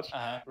love so much.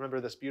 Remember,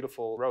 this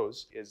beautiful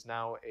rose is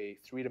now a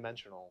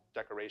 3-dimensional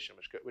decoration,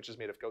 which is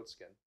made of goat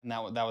skin. And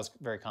that was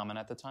very common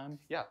at the time?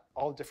 Yeah,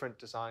 all different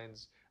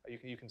designs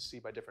you can see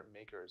by different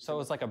makers. So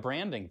it's like a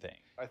branding thing.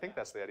 I think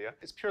that's the idea.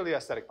 It's purely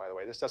aesthetic, by the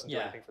way. This doesn't do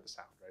anything for the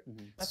sound, right?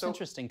 That's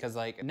interesting because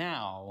like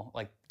now,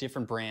 like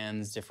different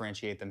brands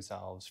differentiate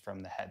themselves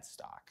from the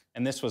headstock.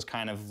 And this was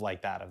kind of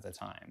like that of the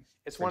time.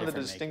 It's one of the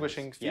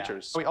distinguishing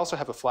features. We also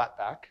have a flat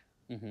back,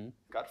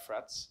 got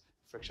frets,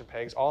 friction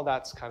pegs, all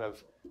that's kind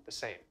of the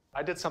same.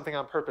 I did something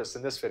on purpose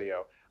in this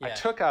video. I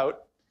took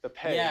out the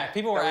peg. Yeah,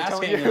 people were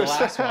asking in the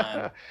last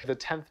one. The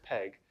 10th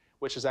peg,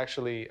 which is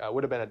actually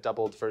would have been a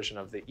doubled version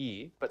of the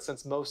E, but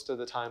since most of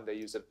the time they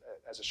use it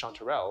as a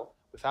chanterelle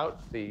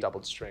without the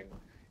doubled string,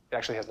 it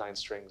actually has 9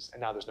 strings,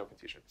 and now there's no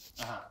confusion.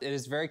 It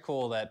is very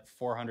cool that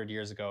 400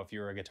 years ago, if you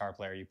were a guitar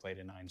player, you played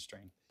a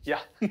 9-string.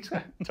 Yeah,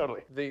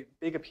 totally. The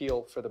big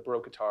appeal for the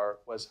Baroque guitar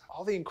was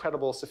all the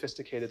incredible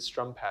sophisticated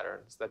strum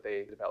patterns that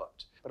they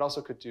developed, but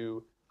also could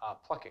do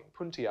plucking.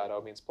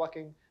 Punteado means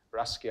plucking,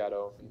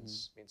 raschiato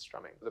means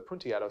strumming. The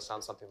punteado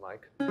sounds something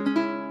like.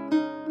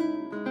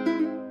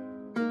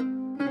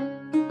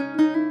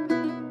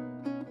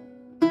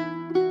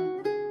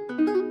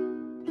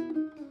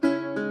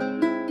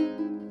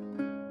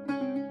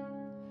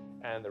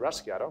 And the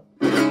raschiato.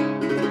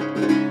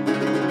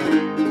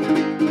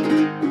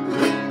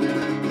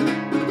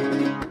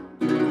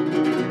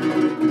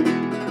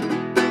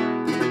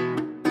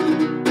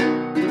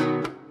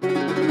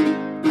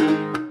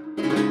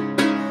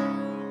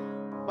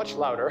 Much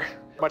louder,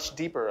 much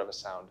deeper of a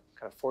sound,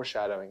 kind of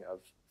foreshadowing of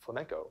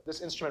flamenco.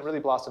 This instrument really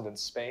blossomed in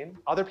Spain.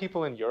 Other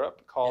people in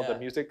Europe called the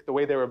music, the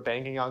way they were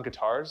banging on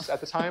guitars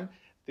at the time,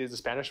 the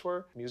Spanish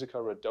word, musica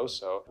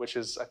ruidoso, which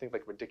is, I think,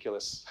 like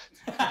ridiculous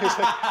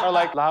music, or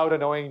like loud,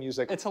 annoying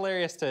music. It's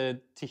hilarious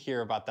to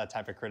hear about that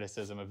type of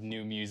criticism of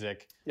new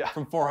music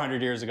from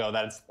 400 years ago,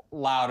 that it's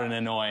loud and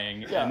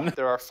annoying. Yeah.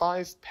 There are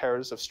 5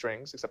 pairs of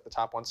strings, except the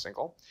top one's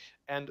single,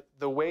 and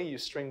the way you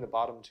string the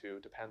bottom 2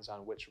 depends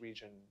on which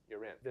region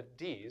you're in. The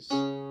Ds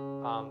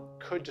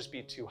could just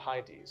be 2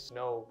 high Ds,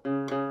 no,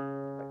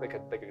 like a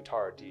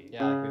guitar D.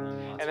 Yeah, like we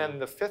learned and then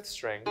the 5th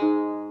string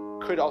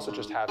could also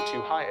just have 2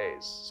 high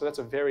A's. So that's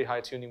a very high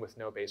tuning with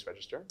no bass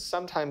register.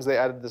 Sometimes they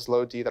added this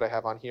low D that I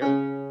have on here.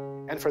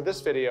 And for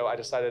this video, I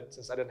decided,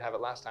 since I didn't have it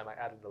last time, I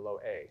added a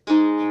low A.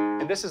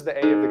 And this is the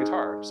A of the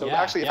guitar. So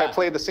actually, if I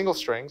played the single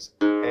strings,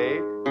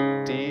 A,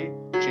 D,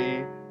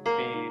 G,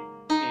 B,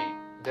 E,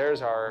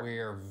 there's our...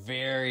 We're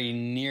very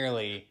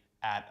nearly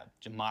at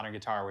a modern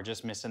guitar. We're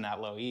just missing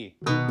that low E.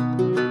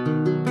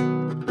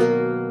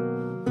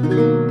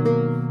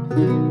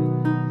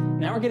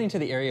 Now we're getting to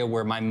the area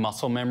where my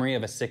muscle memory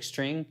of a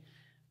 6-string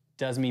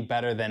does me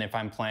better than if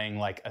I'm playing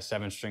like a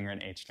 7-string or an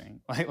 8-string.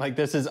 Like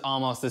this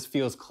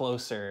feels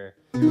closer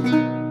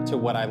to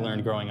what I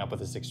learned growing up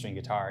with a 6-string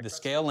guitar. The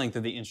scale length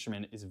of the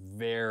instrument is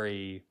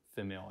very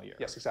familiar.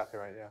 Yes, exactly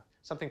right, yeah.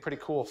 Something pretty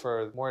cool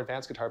for more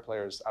advanced guitar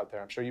players out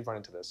there, I'm sure you've run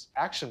into this.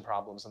 Action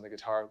problems on the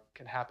guitar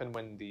can happen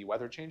when the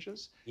weather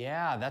changes.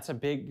 Yeah, that's a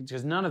big,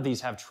 because none of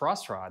these have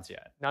truss rods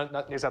yet.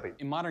 Not exactly.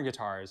 In modern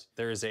guitars,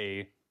 there is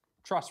a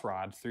truss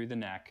rod through the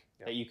neck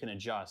that you can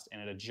adjust,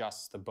 and it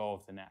adjusts the bow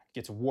of the neck. It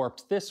gets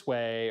warped this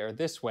way or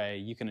this way,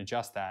 you can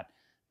adjust that.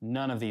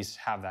 None of these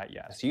have that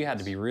yet. So you had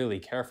to be really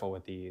careful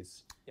with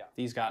these. Yeah. If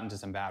these got into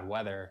some bad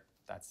weather,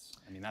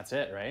 that's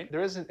it, right?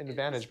 There is an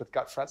advantage with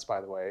gut frets, by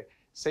the way.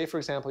 Say, for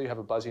example, you have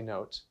a buzzy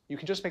note. You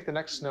can just make the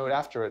next note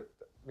after it,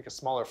 make a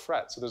smaller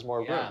fret, so there's more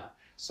room.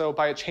 So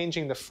by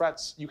changing the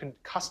frets, you can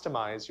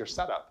customize your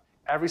setup.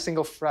 Every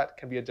single fret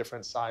can be a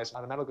different size.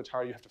 On a metal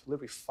guitar, you have to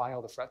literally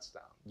file the frets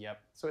down. Yep.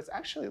 So it's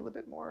actually a little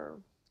bit more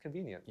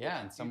convenient.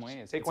 Yeah, in some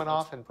ways. Take one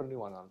off and put a new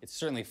one on. It's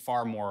certainly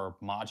far more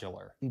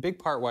modular. In big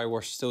part why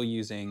we're still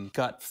using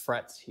gut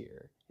frets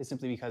here is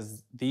simply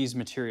because these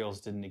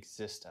materials didn't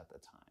exist at the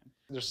time.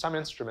 There's some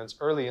instruments,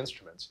 early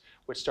instruments,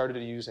 which started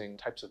using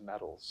types of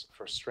metals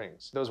for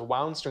strings. Those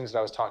wound strings that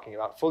I was talking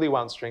about, fully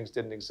wound strings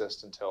didn't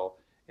exist until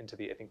into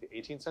the, I think, the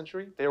 18th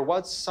century. There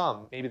was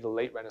some, maybe the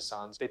late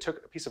Renaissance. They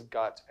took a piece of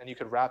gut and you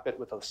could wrap it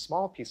with a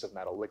small piece of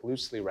metal, like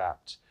loosely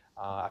wrapped.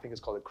 I think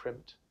it's called a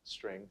crimped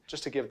string,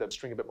 just to give the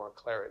string a bit more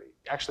clarity.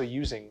 Actually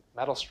using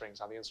metal strings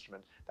on the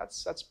instrument,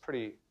 that's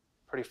pretty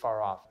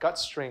far off. Gut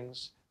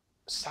strings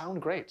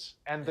sound great.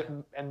 And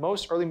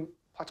most early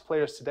plucked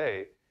players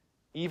today,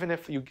 even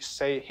if you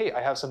say, hey,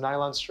 I have some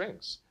nylon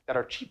strings that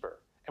are cheaper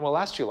and will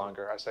last you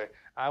longer, I say,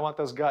 I want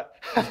those gut.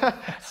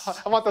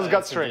 I want those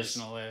gut strings.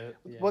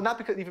 Well, not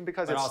because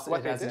but it's also,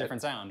 what it they has did. a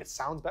different sound. It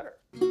sounds better.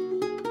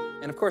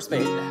 And of course,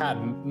 they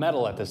had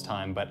metal at this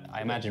time, but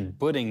I imagine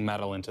putting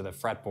metal into the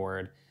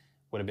fretboard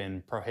would have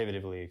been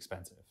prohibitively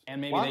expensive. And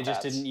maybe they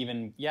just didn't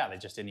even, they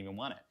just didn't even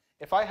want it.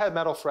 If I had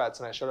metal frets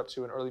and I showed up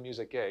to an early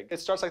music gig, it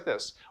starts like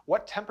this.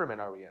 What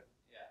temperament are we in?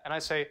 Yeah. And I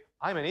say,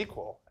 I'm an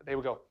equal. They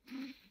would go,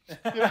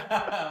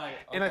 okay.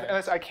 And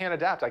I can't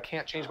adapt. I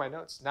can't change my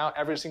notes. Now,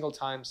 every single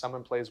time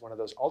someone plays one of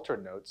those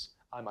altered notes,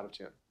 I'm out of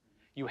tune.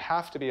 You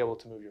have to be able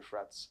to move your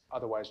frets.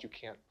 Otherwise, you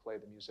can't play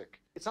the music.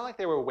 It's not like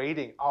they were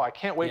waiting. Oh, I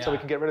can't wait till we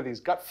can get rid of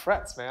these gut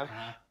frets, man.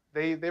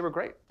 They were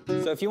great.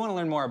 So if you want to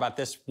learn more about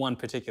this one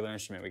particular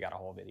instrument, we got a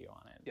whole video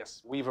on it.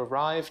 Yes, we've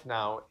arrived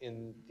now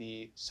in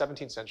the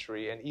 17th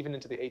century and even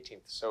into the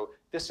 18th. So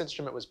this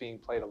instrument was being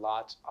played a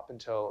lot up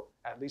until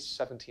at least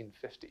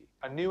 1750.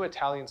 A new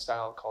Italian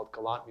style called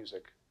gallant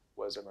music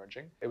was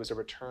emerging. It was a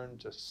return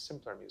to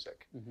simpler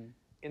music. In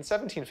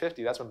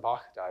 1750, that's when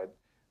Bach died.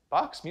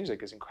 Bach's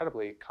music is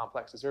incredibly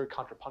complex. It's very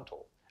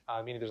contrapuntal,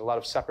 meaning there's a lot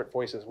of separate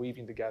voices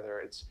weaving together.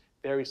 It's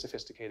very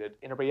sophisticated.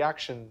 In a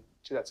reaction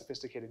to that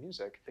sophisticated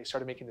music, they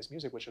started making this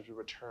music which was a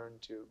return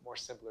to more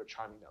simpler,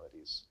 charming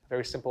melodies.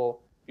 Very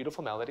simple,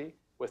 beautiful melody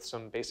with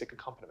some basic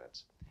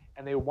accompaniment.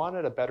 And they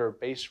wanted a better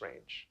bass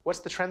range. What's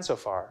the trend so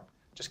far?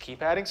 Just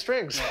keep adding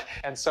strings.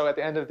 And so at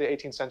the end of the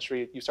 18th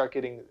century, you start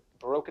getting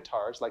Baroque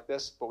guitars like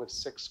this, but with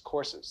 6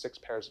 courses, 6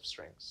 pairs of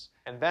strings.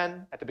 And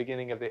then at the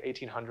beginning of the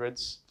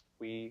 1800s,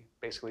 we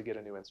basically get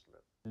a new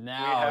instrument.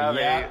 Now,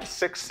 we have a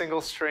 6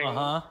 single string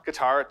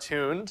guitar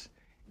tuned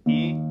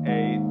E,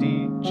 A,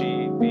 D,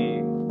 G, B,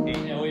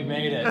 E. And we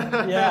made it.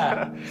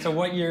 Yeah. So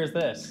what year is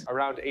this?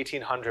 Around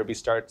 1800, we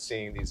start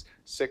seeing these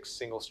 6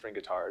 single string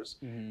guitars,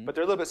 but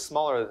they're a little bit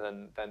smaller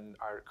than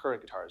our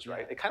current guitars,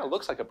 right? It kind of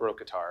looks like a Baroque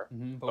guitar,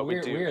 but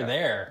we're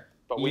there.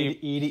 But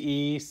E to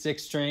E,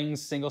 6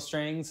 strings, single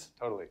strings.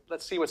 Totally.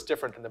 Let's see what's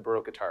different in the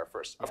Baroque guitar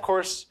first. Of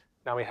course,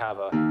 now we have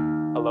a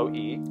low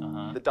E.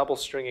 The double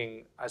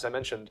stringing, as I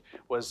mentioned,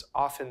 was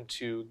often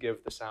to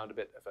give the sound a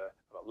bit of a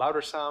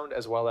louder sound,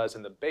 as well as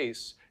in the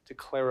bass to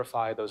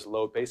clarify those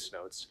low bass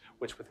notes,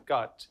 which with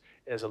gut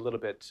is a little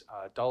bit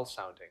dull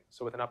sounding.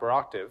 So with an upper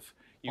octave,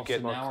 you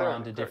get more clarity. Now we're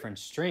on to different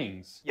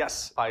strings.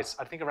 Yes, by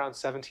I think around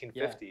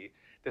 1750,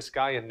 this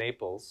guy in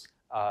Naples,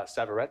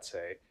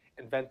 Savarese,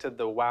 invented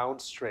the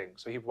wound string.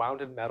 So he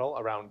wounded metal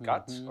around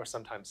gut or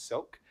sometimes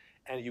silk,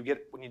 and you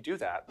get, when you do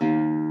that,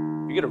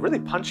 you get a really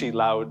punchy,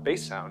 loud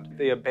bass sound.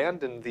 They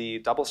abandoned the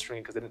double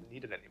string because they didn't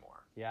need it anymore.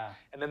 Yeah.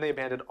 And then they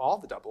abandoned all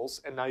the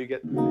doubles, and now you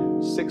get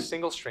 6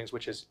 single strings,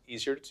 which is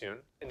easier to tune,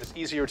 and it's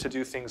easier to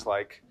do things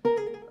like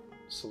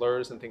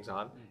slurs and things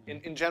on.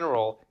 In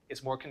general,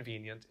 it's more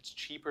convenient. It's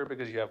cheaper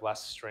because you have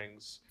less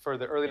strings. For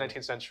the early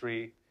 19th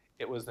century,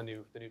 it was the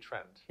new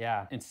trend. Yeah.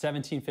 In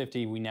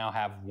 1750, we now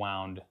have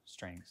wound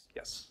strings.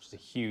 Yes. Which is a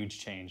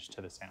huge change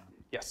to the sound.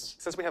 Yes.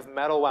 Since we have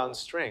metal wound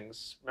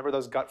strings, remember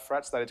those gut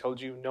frets that I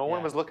told you? No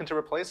one was looking to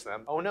replace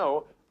them. Oh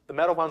no, the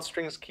metal wound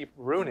strings keep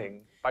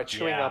ruining by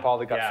chewing up all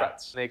the gut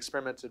frets. They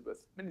experimented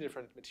with many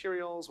different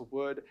materials,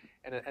 wood,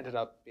 and it ended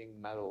up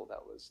being metal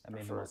that was That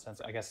made the most sense.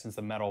 I guess since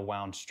the metal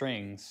wound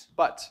strings.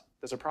 But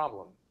there's a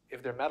problem.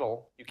 If they're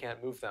metal, you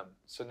can't move them.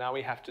 So now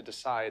we have to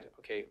decide,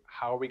 okay,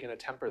 how are we going to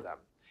temper them?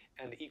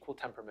 And equal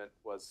temperament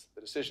was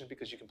the decision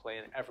because you can play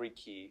in every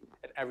key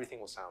and everything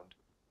will sound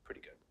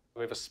pretty good.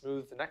 We have a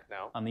smooth neck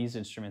now. On these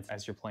instruments,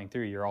 as you're playing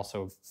through, you're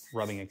also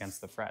rubbing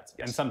against the frets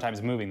and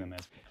sometimes moving them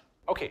as.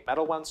 Okay,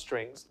 metal wound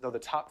strings, though the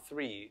top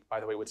 3, by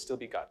the way, would still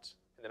be gut.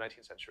 in the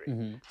 19th century.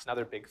 It's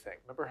another big thing.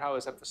 Remember how I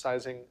was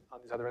emphasizing on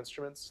these other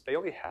instruments? They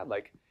only had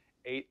like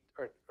 8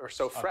 or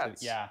so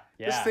frets. Yeah.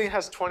 This thing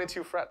has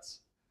 22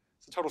 frets.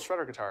 It's a total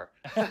shredder guitar.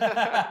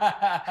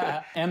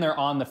 And they're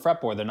on the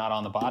fretboard. They're not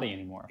on the body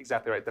anymore.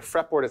 Exactly right. The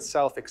fretboard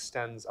itself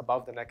extends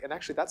above the neck. And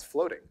actually, that's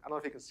floating. I don't know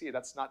if you can see it.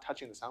 That's not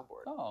touching the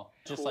soundboard. Oh,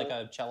 just like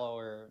a cello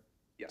or...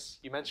 Yes.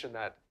 You mentioned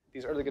that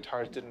these early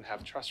guitars didn't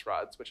have truss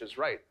rods, which is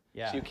right.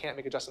 Yeah. So you can't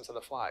make adjustments on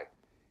the fly.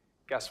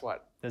 Guess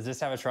what? Does this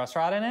have a truss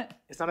rod in it?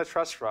 It's not a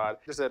truss rod.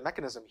 There's a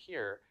mechanism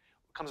here.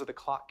 It comes with a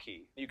clock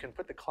key. You can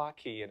put the clock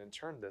key in and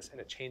turn this, and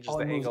it changes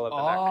the angle of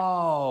the neck.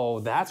 Oh,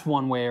 that's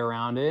one way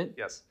around it.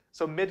 Yes.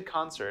 So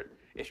mid-concert,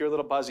 if you're a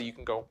little buzzy, you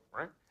can go,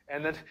 right?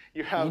 And then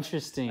you have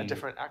a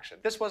different action.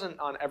 This wasn't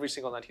on every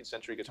single 19th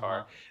century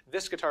guitar.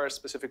 This guitar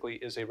specifically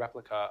is a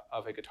replica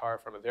of a guitar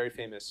from a very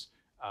famous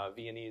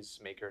Viennese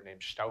maker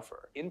named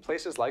Stauffer. In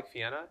places like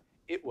Vienna,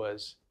 it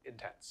was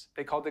intense.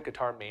 They called it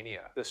guitar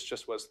mania. This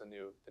just was the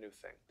new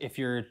thing. If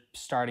you're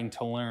starting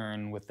to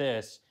learn with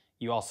this,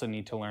 you also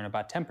need to learn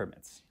about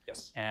temperaments.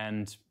 Yes.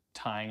 And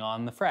tying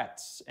on the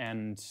frets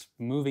and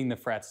moving the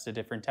frets to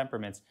different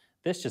temperaments.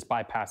 This just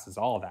bypasses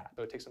all of that.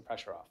 So it takes some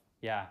pressure off.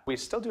 Yeah. We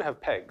still do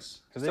have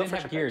pegs. Because they didn't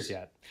have gears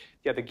yet.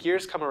 Yeah, the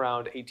gears come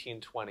around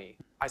 1820.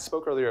 I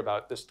spoke earlier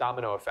about this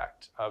domino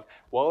effect of,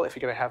 well, if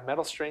you're going to have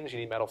metal strings, you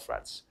need metal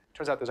frets.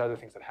 Turns out there's other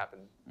things that happen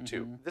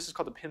too. This is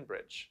called the pin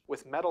bridge.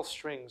 With metal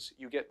strings,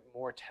 you get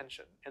more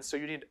tension. And so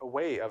you need a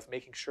way of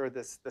making sure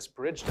this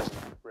bridge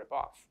doesn't rip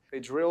off.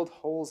 They drilled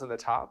holes in the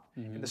top,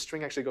 and the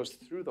string actually goes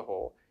through the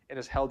hole and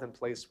is held in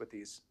place with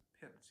these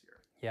pins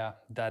here. Yeah,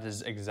 that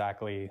is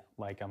exactly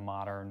like a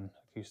modern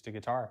acoustic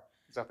guitar.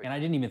 Exactly. And I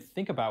didn't even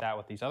think about that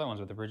with these other ones,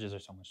 but the bridges are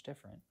so much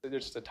different. They're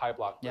just a tie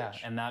block bridge.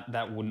 Yeah, and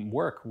that wouldn't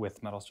work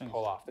with metal strings.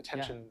 Pull off. The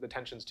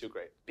tension's too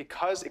great.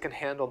 Because it can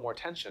handle more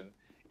tension,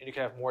 and you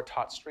can have more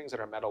taut strings that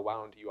are metal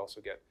wound, you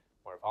also get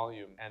more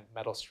volume, and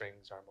metal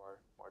strings are more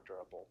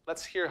durable.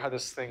 Let's hear how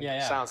this thing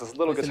sounds, this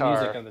little guitar.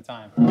 The music of the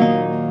time.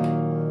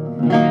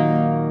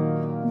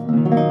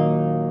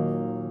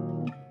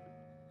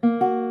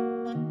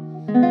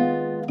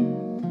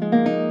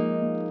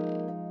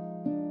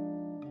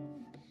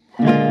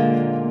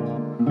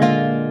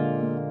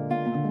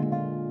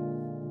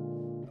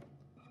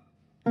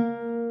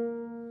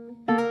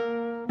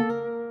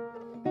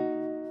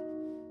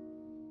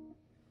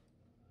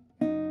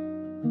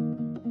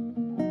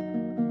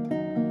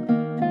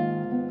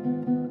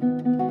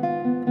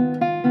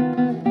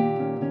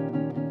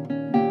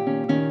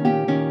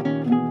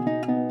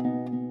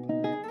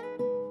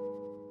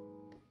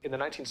 In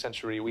the 19th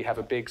century, we have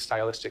a big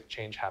stylistic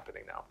change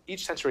happening now.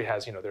 Each century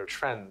has, their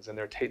trends and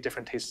their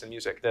different tastes in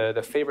music.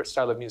 The favorite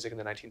style of music in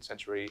the 19th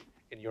century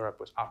in Europe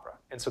was opera.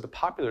 And so the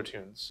popular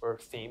tunes were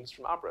themes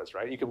from operas,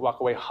 right? You could walk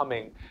away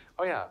humming,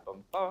 oh yeah,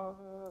 bum, bum,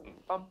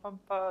 bum, bum,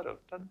 ba, da,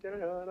 da,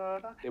 da, da,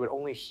 da. They would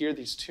only hear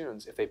these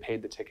tunes if they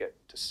paid the ticket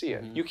to see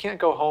it. You can't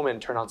go home and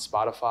turn on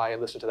Spotify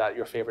and listen to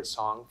your favorite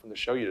song from the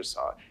show you just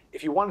saw.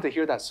 If you wanted to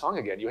hear that song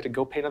again, you had to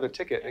go pay another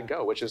ticket and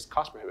go, which is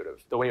cost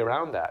prohibitive. The way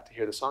around that to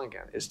hear the song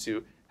again is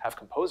to have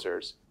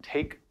composers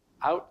take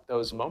out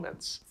those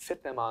moments,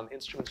 fit them on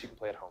instruments you can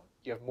play at home.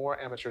 You have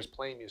more amateurs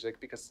playing music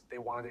because they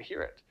wanted to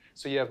hear it.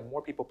 So you have more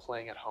people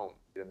playing at home,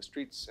 in the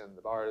streets, in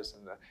the bars,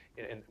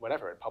 in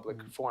whatever, in public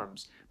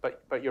forums.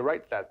 But you're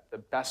right that the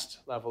best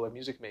level of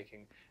music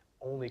making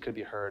only could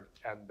be heard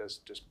and there's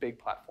just big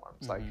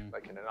platforms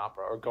like in an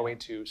opera or going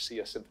to see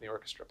a symphony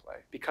orchestra play.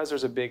 Because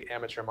there's a big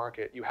amateur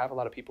market, you have a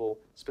lot of people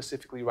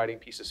specifically writing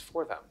pieces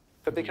for them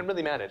that they can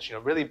really manage,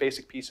 really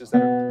basic pieces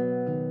that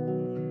are...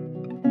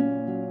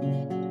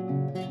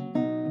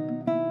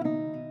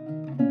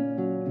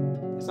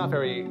 It's not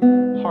very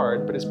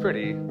hard, but it's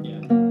pretty.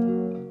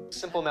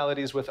 Simple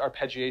melodies with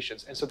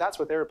arpeggiations, and so that's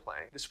what they were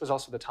playing. This was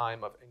also the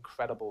time of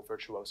incredible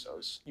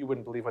virtuosos. You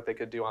wouldn't believe what they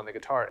could do on the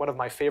guitar. One of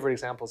my favorite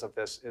examples of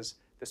this is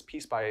this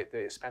piece by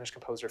the Spanish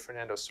composer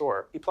Fernando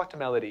Sor. He plucked a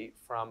melody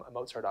from a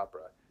Mozart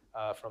opera,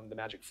 from The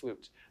Magic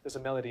Flute. There's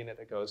a melody in it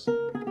that goes...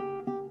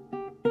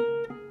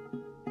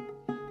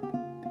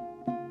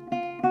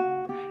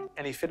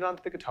 And he fit it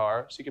onto the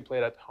guitar so you could play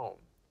it at home.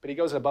 But he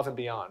goes above and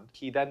beyond.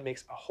 He then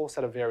makes a whole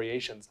set of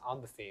variations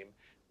on the theme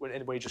where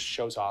he just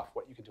shows off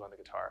what you can do on the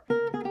guitar.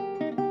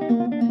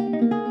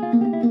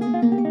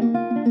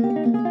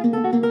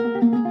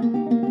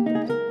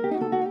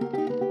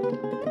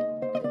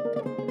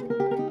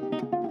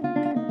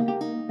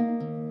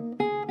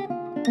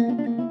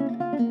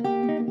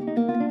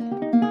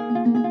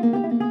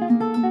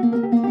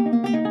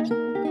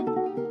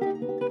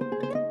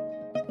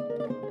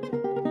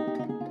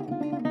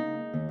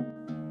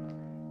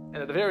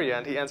 And at the very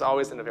end, he ends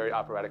always in a very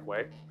operatic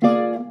way.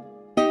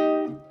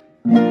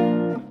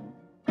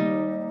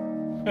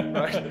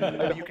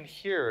 Right? You can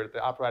hear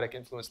the operatic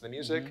influence in the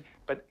music,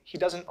 but he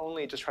doesn't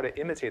only just try to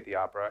imitate the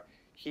opera,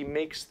 he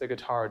makes the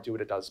guitar do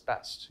what it does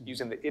best,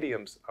 using the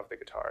idioms of the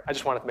guitar. I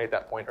just wanted to make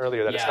that point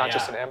earlier, that it's not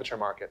just an amateur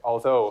market,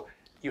 although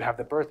You have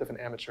the birth of an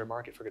amateur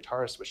market for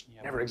guitarists, which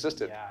never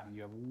existed. Yeah,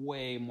 you have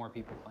way more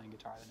people playing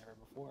guitar than ever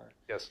before.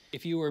 Yes.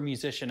 If you were a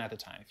musician at the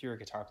time, if you were a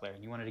guitar player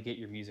and you wanted to get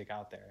your music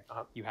out there,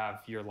 you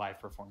have your live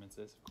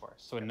performances, of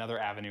course. So another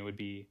avenue would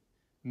be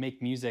make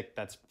music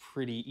that's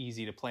pretty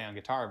easy to play on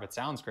guitar but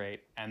sounds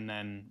great, and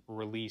then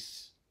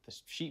release the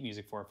sheet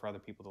music for other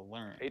people to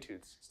learn.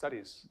 Etudes,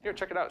 studies. Here,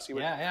 check it out. See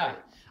what. Yeah.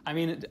 I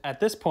mean, at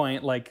this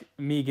point, like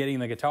me getting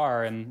the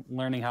guitar and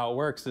learning how it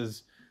works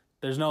is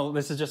this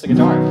is just a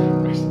guitar.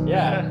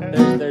 Yeah,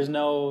 there's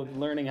no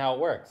learning how it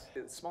works.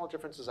 The small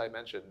differences I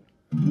mentioned,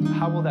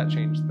 how will that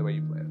change the way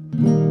you play it?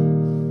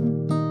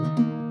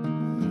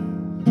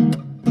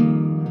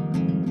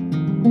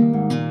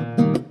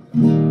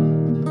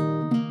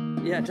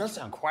 Yeah, it does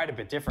sound quite a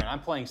bit different.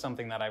 I'm playing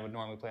something that I would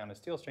normally play on a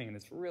steel string, and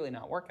it's really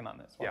not working on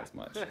this one as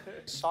much.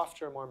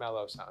 Softer, more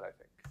mellow sound, I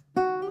think.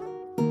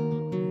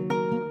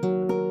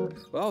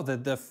 Well,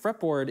 the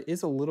fretboard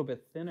is a little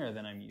bit thinner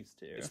than I'm used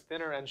to. It's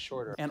thinner and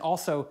shorter. And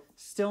also,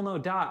 still no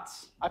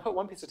dots. I put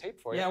one piece of tape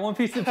for you. Yeah, one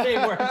piece of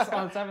tape works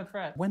on 7th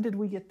fret. When did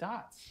we get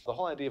dots? The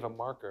whole idea of a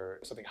marker,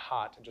 something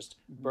hot, and just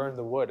burn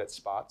the wood at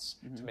spots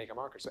to make a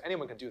marker. So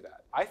anyone can do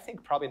that. I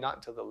think probably not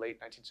until the late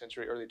 19th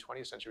century, early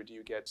 20th century do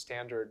you get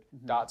standard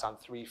dots on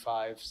 3,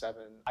 5,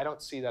 7. I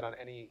don't see that on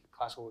any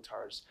classical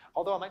guitars.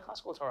 Although on my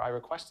classical guitar, I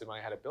requested when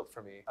I had it built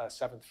for me, a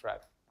 7th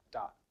fret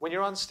dot. When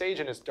you're on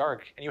stage and it's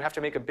dark and you have to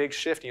make a big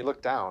shift and you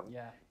look down,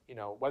 you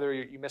know, whether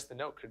you miss the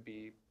note could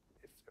be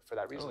for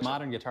that reason.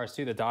 Modern guitars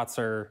too, the dots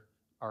are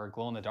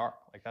glow in the dark.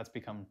 Like that's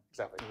become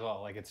as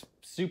well, like it's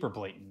super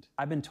blatant.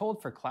 I've been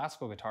told for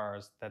classical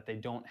guitars that they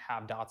don't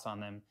have dots on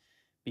them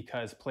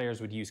because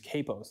players would use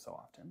capos so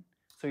often.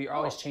 So you're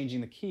always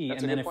changing the key, and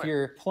then if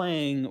you're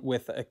playing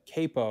with a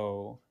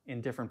capo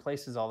in different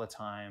places all the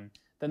time,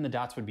 then the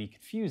dots would be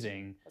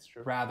confusing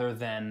rather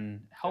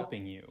than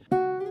helping you.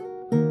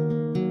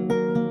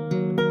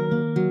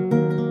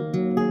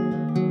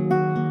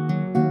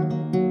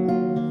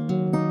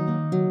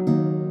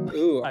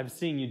 I'm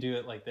seeing you do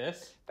it like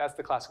this. That's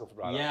the classical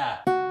vibrato. Yeah.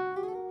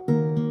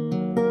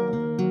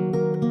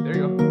 There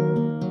you go.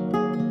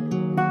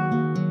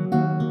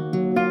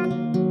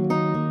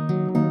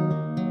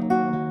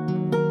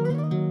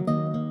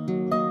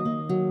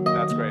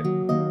 That's great.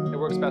 It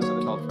works best on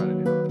the 12th fret,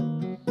 anyway.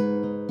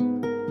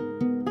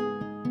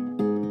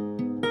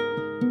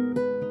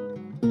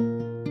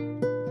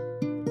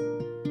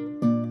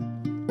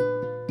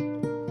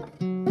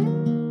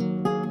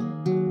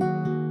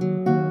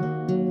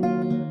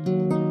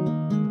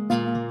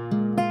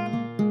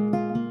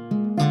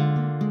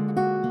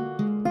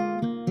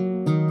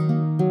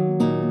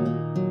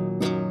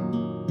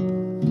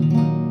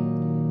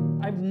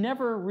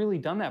 Never really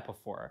done that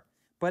before,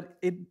 but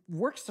it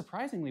works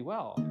surprisingly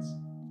well.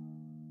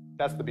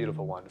 That's the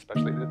beautiful one,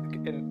 especially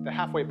in the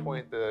halfway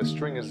point, the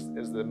string is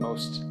the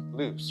most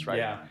loose, right?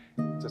 Yeah.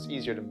 So it's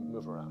easier to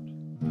move around.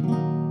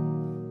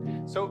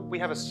 So we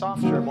have a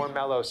softer, more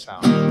mellow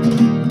sound.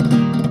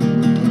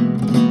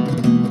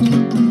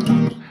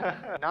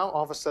 Now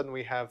all of a sudden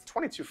we have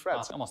 22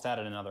 frets. Almost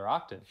added another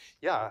octave.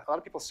 Yeah, a lot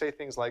of people say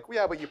things like, well,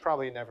 yeah, but you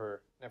probably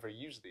never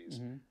use these.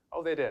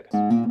 Oh, they did.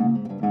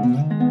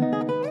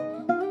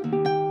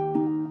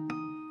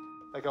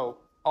 They go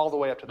all the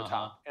way up to the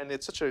top. And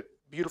it's such a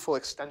beautiful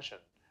extension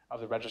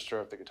of the register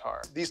of the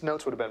guitar. These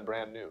notes would have been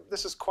brand new.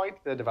 This is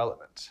quite the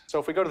development. So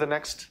if we go to the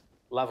next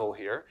level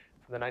here,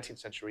 from the 19th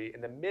century,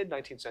 in the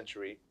mid-19th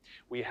century,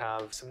 we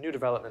have some new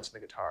developments in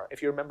the guitar.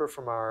 If you remember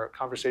from our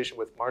conversation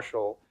with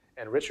Marshall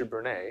and Richard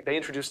Burnet, they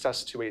introduced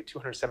us to a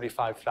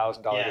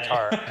 $275,000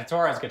 guitar. The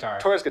Torres guitar.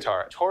 Torres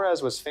guitar.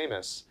 Torres was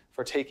famous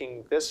for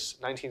taking this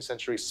 19th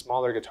century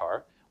smaller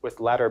guitar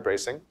with ladder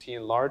bracing. He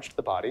enlarged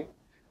the body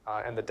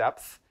and the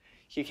depth.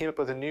 He came up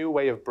with a new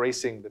way of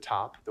bracing the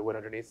top, the wood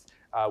underneath,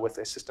 with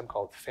a system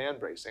called fan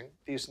bracing.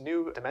 These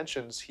new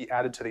dimensions he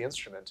added to the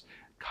instrument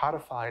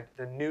codified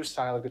the new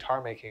style of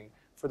guitar making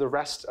for the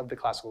rest of the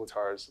classical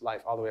guitar's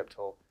life, all the way up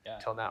till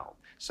now.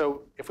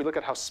 So if we look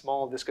at how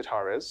small this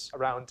guitar is,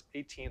 around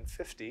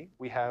 1850,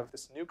 we have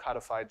this new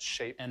codified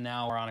shape. And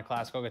now we're on a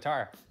classical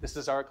guitar. This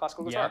is our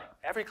classical guitar.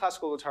 Every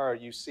classical guitar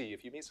you see,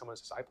 if you meet someone who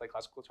says, I play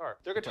classical guitar,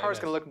 their guitar is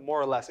going to look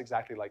more or less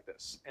exactly like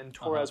this. And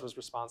Torres was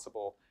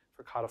responsible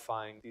for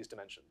codifying these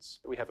dimensions.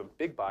 We have a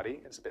big body,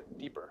 and it's a bit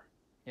deeper.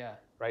 Yeah.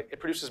 Right? It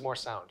produces more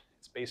sound.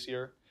 It's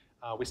bassier.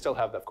 We still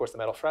have, of course, the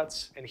metal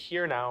frets. And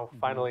here now,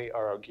 finally,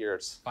 are our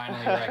gears.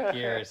 Finally, we're at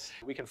gears.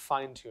 We can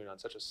fine-tune on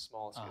such a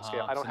small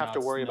scale. I don't have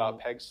to worry about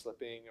pegs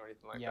slipping or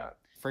anything like that.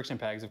 Friction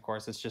pegs, of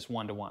course, it's just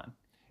 1-to-1.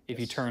 If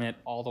you turn it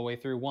all the way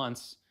through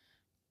once,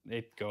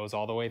 it goes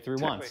all the way through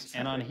once.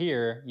 And on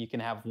here, you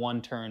can have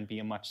one turn be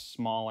a much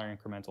smaller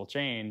incremental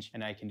change,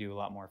 and I can do a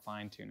lot more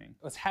fine-tuning.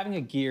 Was having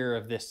a gear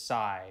of this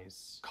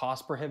size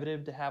cost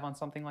prohibitive to have on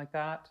something like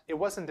that? It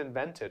wasn't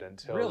invented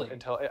until,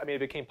 I mean, it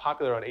became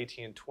popular on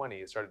 1820.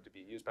 It started to be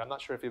used, but I'm not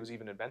sure if it was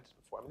even invented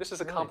before. I mean, this is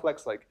a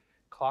complex, like,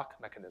 clock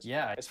mechanism.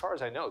 Yeah. As far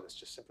as I know, this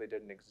just simply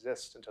didn't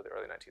exist until the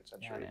early 19th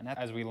century. Yeah, and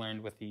as we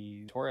learned with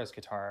the Torres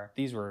guitar,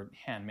 these were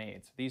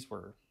handmade, so these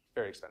were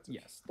very expensive.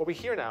 Yes. What we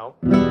hear now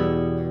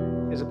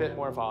is a bit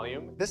more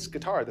volume. This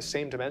guitar, the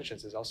same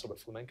dimensions, is also what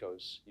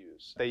flamencos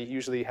use. They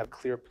usually have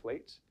clear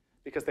plate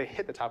because they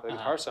hit the top of the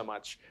guitar so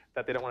much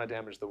that they don't want to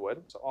damage the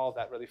wood. So all of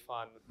that really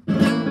fun.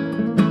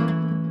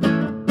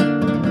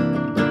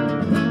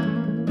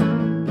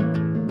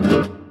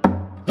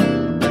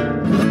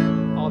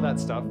 All that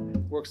stuff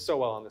works so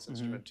well on this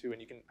instrument too.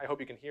 And I hope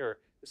you can hear,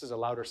 this is a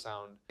louder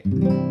sound.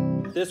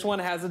 This one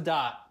has a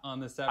dot on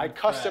the 7th I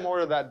custom fret.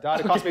 ordered that dot.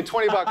 It cost me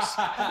 20 bucks.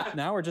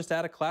 Now we're just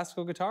at a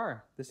classical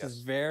guitar. This is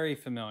very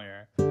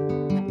familiar.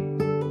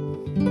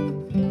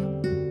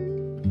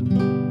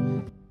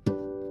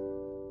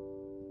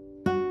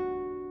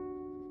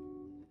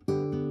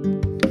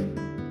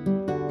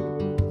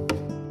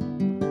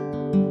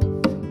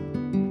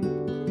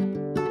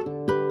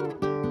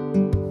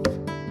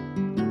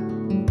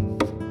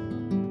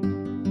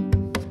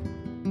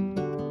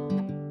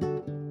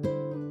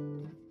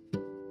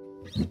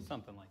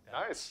 Something like that.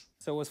 Nice.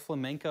 So was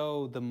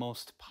flamenco the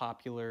most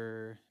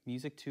popular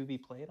music to be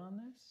played on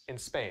this? In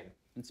Spain.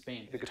 In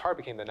Spain. The guitar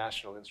became the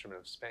national instrument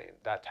of Spain.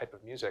 That type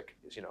of music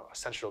is,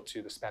 essential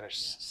to the Spanish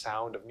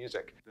sound of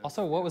music.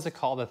 Also, what was it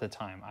called at the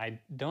time? I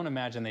don't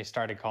imagine they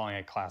started calling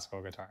it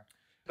classical guitar.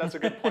 That's a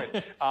good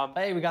point.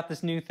 Hey, we got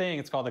this new thing.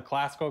 It's called the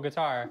classical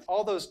guitar.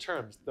 All those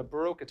terms, the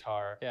Baroque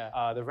guitar,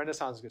 Yeah. the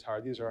Renaissance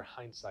guitar, these are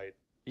hindsight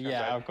terms,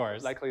 Yeah, right? of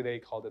course. Likely they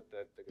called it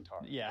the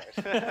guitar. Yeah.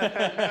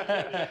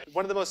 Right?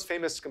 One of the most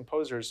famous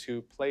composers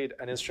who played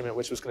an instrument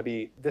which was going to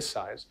be this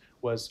size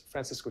was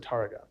Francisco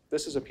Tárrega.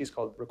 This is a piece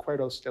called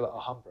Recuerdos de la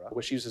Alhambra,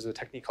 which uses a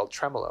technique called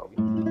tremolo.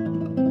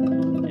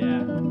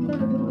 Yeah.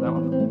 Remember that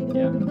one?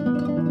 Yeah.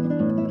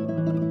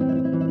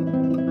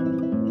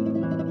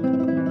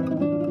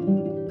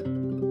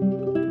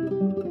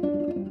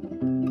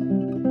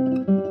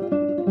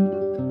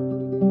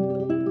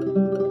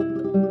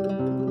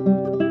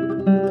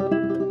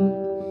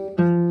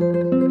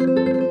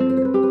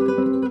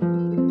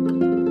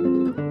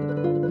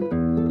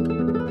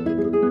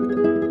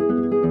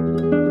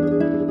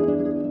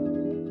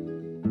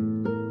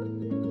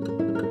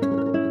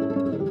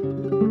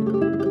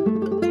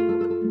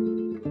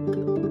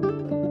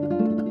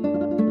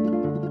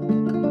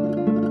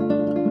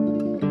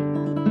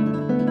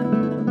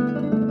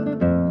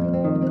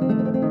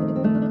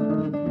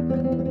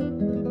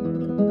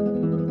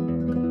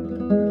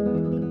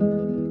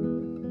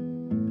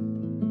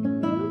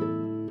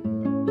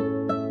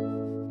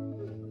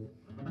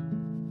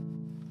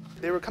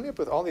 They were coming up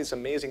with all these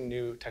amazing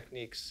new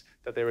techniques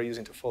that they were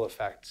using to full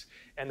effect.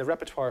 And the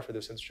repertoire for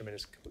this instrument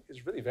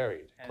is really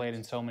varied. Played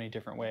in so many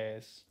different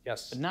ways.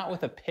 Yes. But not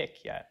with a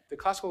pick yet. The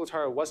classical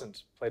guitar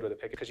wasn't played with a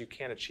pick because you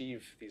can't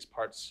achieve these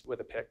parts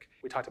with a pick.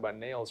 We talked about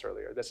nails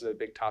earlier. This is a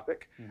big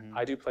topic.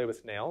 I do play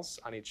with nails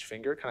on each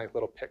finger, kind of like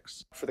little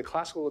picks. For the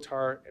classical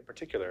guitar in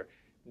particular,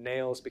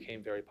 nails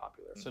became very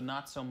popular. So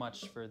not so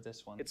much for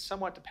this one. It's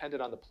somewhat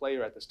dependent on the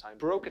player at this time.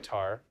 Baroque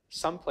guitar,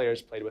 some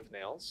players played with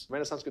nails.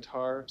 Renaissance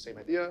guitar, same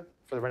idea.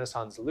 For the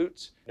Renaissance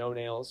lute, no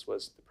nails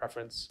was the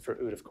preference. For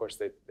oud, of course,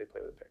 they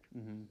play with a pick.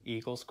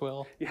 Eagle's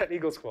quill. Yeah,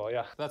 eagle's quill,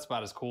 yeah. That's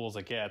about as cool as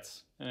it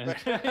gets. In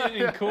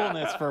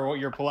coolness for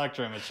your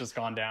plectrum, it's just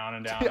gone down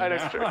and down. Yeah, and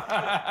that's down.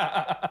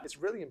 true. It's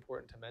really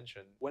important to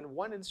mention, when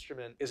one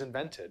instrument is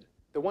invented,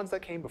 the ones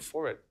that came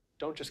before it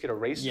don't just get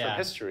erased from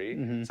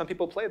history. Some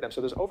people play them, so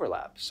there's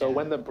overlap. So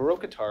when the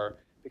Baroque guitar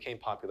became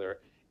popular,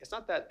 it's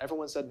not that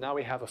everyone said, now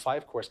we have a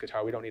 5-course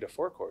guitar, we don't need a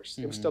 4-course.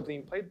 It was still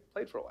being played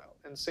for a while.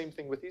 And same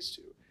thing with these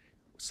two.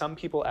 Some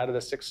people added a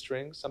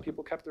 6-string, some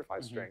people kept their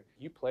 5-string.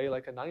 You play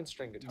like a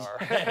 9-string guitar.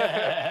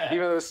 Even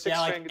though the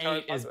 6-string guitar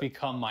is 8 has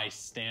become my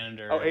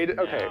standard. Oh, 8,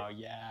 okay. Now,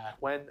 yeah.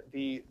 When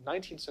the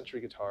 19th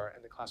century guitar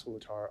and the classical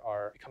guitar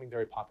are becoming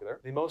very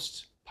popular, the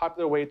most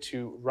popular way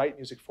to write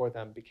music for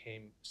them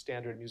became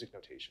standard music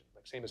notation,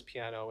 like same as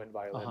piano and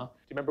violin. Do you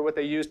remember what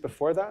they used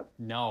before that?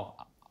 No.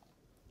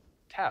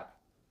 Tab.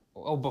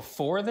 Oh,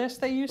 before this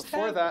they used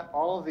Before tab? that,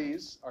 all of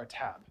these are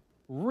tab.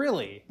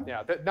 Really?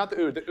 Yeah, not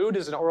the oud. The oud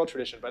is an oral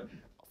tradition, but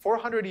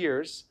 400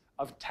 years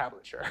of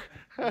tablature.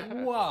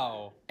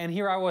 Whoa. And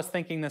here I was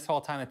thinking this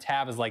whole time that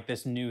tab is like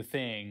this new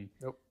thing.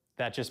 Nope.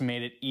 That just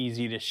made it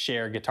easy to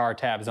share guitar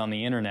tabs on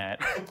the internet.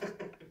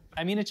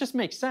 I mean, it just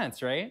makes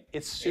sense, right?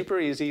 It's super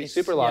easy,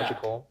 super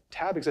logical.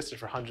 Tab existed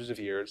for hundreds of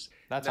years.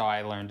 That's how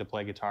I learned to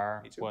play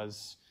guitar, too.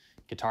 was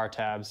guitar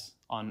tabs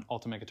on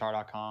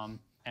ultimateguitar.com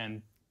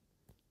and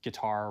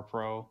Guitar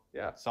Pro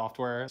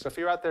software. So if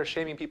you're out there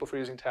shaming people for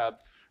using tab,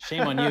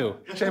 shame on you.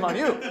 Shame on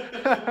you.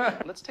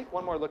 Let's take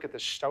one more look at the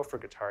Stauffer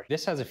guitar.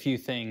 This has a few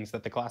things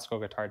that the classical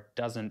guitar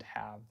doesn't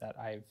have that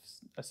I've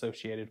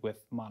associated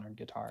with modern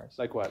guitars.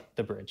 Like what?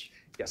 The bridge.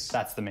 Yes.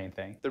 That's the main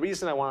thing. The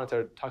reason I wanted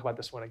to talk about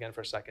this one again for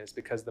a second is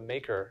because the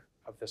maker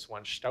of this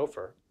one,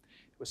 Stauffer,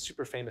 was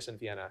super famous in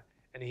Vienna,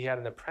 and he had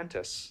an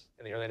apprentice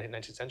in the early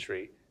 19th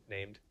century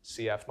named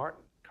C.F.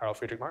 Martin, Carl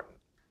Friedrich Martin,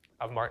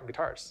 of Martin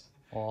Guitars.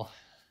 Well,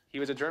 he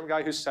was a German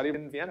guy who studied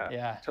in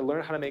Vienna to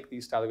learn how to make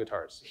these style of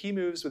guitars. He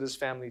moves with his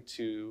family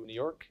to New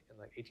York in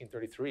like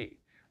 1833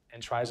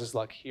 and tries his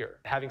luck here.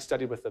 Having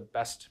studied with the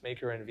best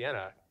maker in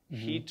Vienna,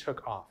 he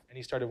took off and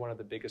he started one of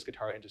the biggest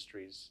guitar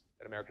industries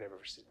that America had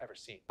ever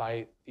seen.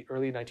 By the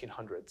early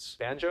 1900s,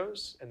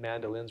 banjos and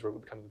mandolins were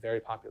becoming very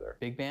popular.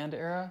 Big band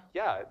era?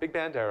 Yeah, big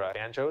band era.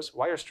 Banjos,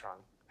 wire-strung.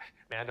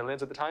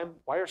 Mandolins at the time,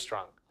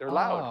 wire-strung. They're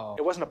loud.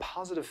 It wasn't a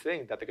positive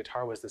thing that the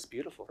guitar was this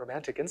beautiful,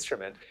 romantic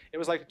instrument. It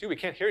was like, dude, we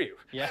can't hear you.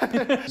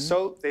 Yeah.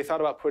 So they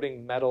thought about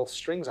putting metal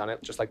strings on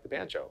it, just like the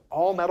banjo.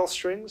 All metal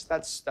strings,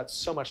 that's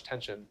so much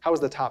tension. How is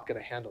the top going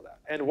to handle that?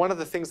 And one of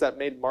the things that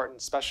made Martin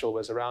special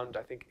was around,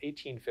 I think,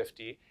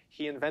 1850,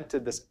 he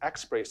invented this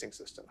X bracing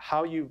system.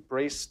 How you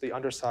brace the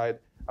underside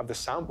of the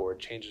soundboard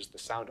changes the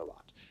sound a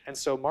lot. And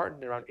so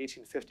Martin, around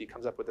 1850,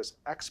 comes up with this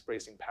X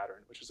bracing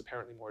pattern, which is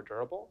apparently more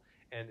durable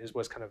and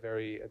was kind of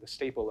the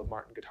staple of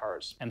Martin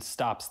guitars. And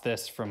stops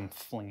this from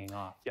flinging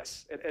off.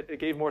 Yes, it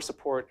gave more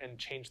support and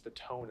changed the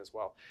tone as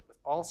well. With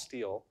all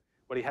steel,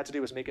 what he had to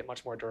do was make it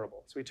much more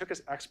durable. So he took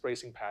his X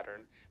bracing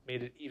pattern,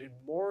 made it even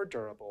more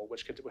durable,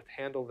 which could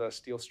handle the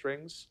steel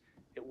strings.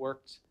 It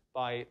worked.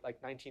 By like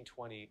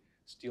 1920,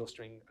 steel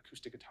string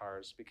acoustic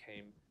guitars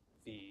became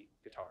the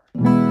guitar.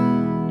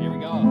 Here we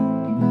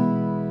go.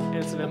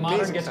 It's the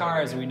modern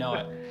guitar as we know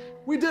it.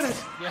 We did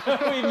it!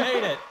 Yeah, we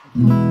made it.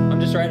 I'm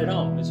just right at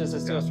home. It's just a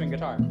steel string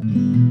guitar.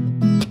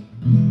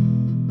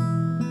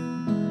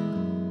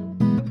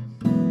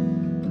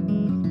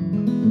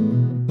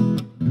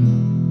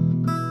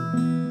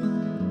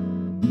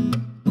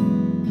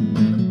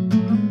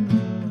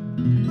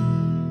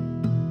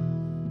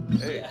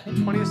 Hey,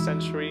 20th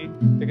century,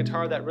 the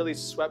guitar that really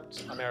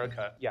swept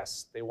America,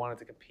 yes, they wanted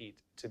to compete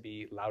to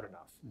be loud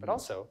enough, but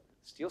also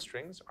steel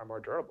strings are more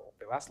durable.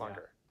 They last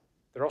longer.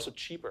 They're also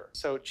cheaper.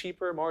 So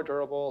cheaper, more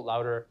durable,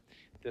 louder.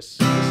 There's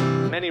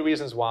many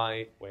reasons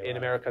why in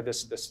America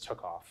this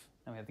took off.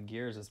 And we have the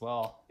gears as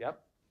well.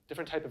 Yep,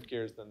 different type of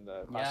gears than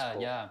the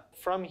classical. Yeah.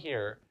 From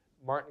here,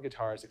 Martin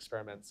Guitars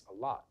experiments a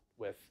lot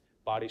with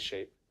body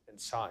shape and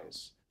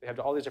size. They have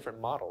all these different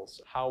models.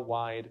 How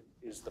wide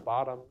is the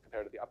bottom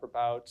compared to the upper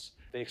bouts?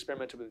 They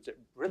experimented with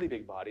really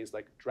big bodies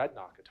like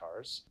dreadnought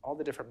guitars. All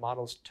the different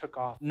models took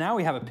off. Now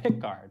we have a pick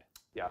guard.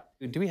 Yeah.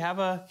 Do we have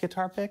a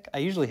guitar pick? I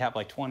usually have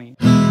like 20.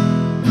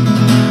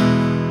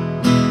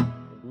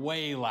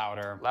 Way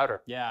louder.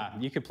 Louder. Yeah,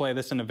 you could play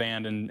this in a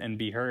band and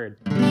be heard.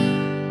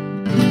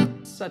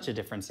 Such a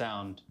different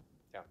sound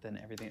than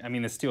everything. I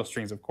mean, the steel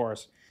strings, of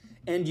course.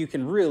 And you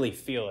can really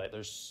feel it.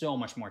 There's so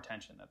much more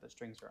tension that the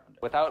strings are under.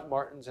 Without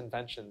Martin's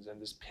inventions and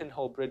this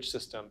pinhole bridge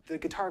system, the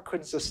guitar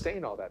couldn't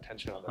sustain all that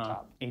tension on the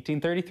top.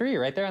 1833,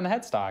 right there on the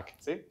headstock.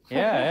 See?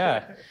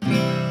 Yeah.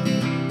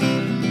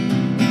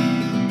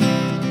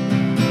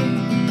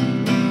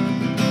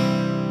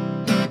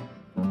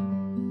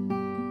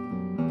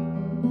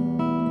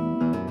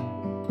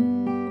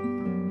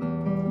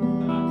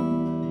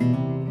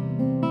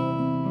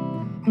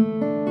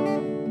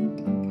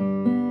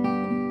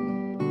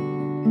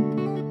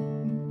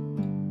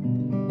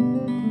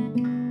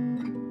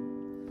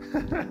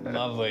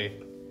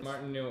 Lovely.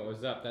 Martin knew it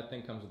was up. That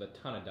thing comes with a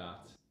ton of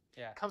dots.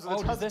 Yeah. Comes with a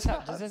ton of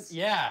dots. This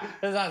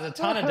has a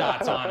ton of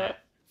dots on it.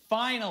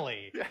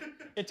 Finally.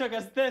 It took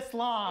us this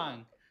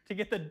long to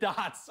get the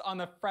dots on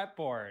the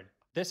fretboard.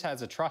 This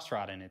has a truss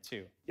rod in it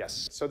too.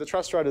 Yes. So the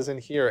truss rod is in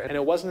here, and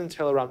it wasn't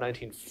until around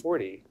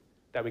 1940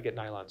 that we get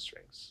nylon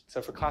strings.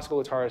 So for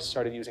classical guitarists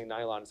started using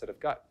nylon instead of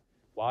gut.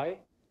 Why?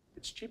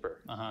 It's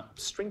cheaper.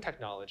 String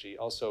technology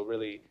also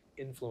really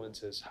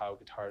influences how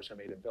guitars are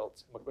made and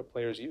built and what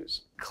players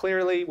use.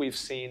 Clearly, we've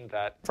seen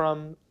that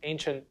from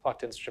ancient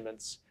plucked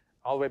instruments,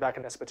 all the way back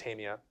in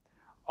Mesopotamia,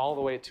 all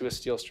the way to a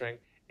steel string,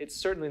 it's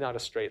certainly not a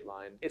straight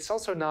line. It's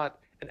also not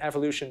an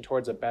evolution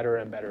towards a better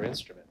and better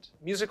instrument.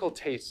 Musical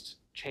taste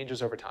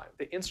changes over time.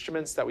 The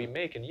instruments that we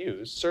make and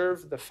use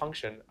serve the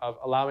function of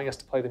allowing us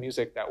to play the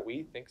music that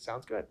we think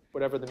sounds good.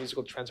 Whatever the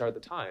musical trends are at the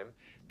time,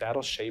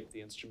 that'll shape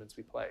the instruments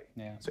we play.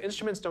 Yeah. So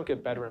instruments don't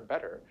get better and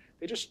better.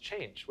 They just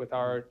change with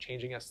our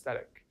changing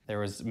aesthetic. There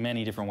was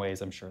many different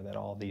ways, I'm sure, that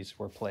all these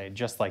were played,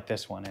 just like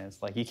this one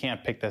is. Like, you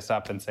can't pick this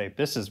up and say,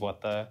 this is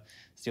what the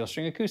steel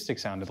string acoustic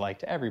sounded like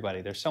to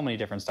everybody. There's so many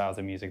different styles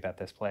of music that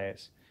this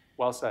plays.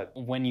 Well said.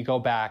 When you go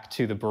back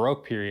to the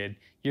Baroque period,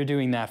 you're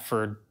doing that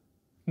for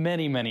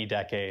many, many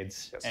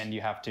decades, and you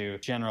have to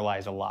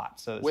generalize a lot.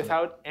 So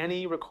without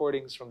any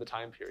recordings from the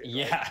time period.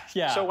 Right?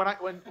 Yeah. So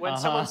when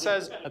someone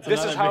says,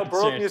 this is how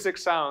Baroque music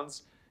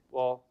sounds,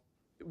 well,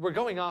 we're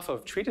going off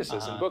of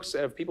treatises and books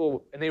of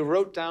people, and they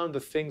wrote down the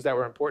things that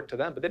were important to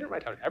them, but they didn't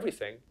write down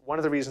everything. One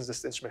of the reasons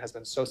this instrument has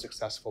been so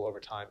successful over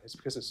time is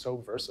because it's so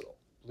versatile.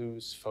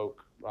 Blues,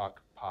 folk,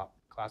 rock, pop,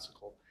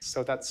 classical.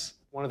 So that's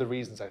one of the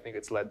reasons I think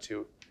it's led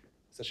to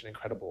such an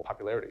incredible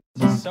popularity.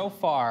 So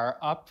far,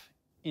 up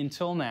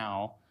until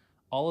now,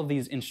 all of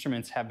these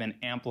instruments have been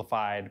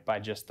amplified by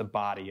just the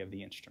body of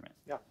the instrument.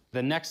 Yeah.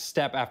 The next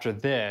step after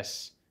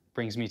this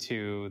brings me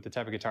to the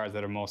type of guitars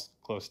that are most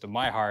close to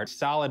my heart,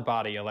 solid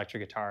body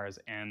electric guitars.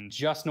 And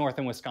just north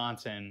in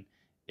Wisconsin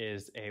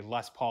is a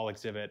Les Paul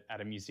exhibit at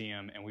a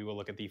museum, and we will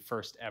look at the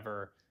first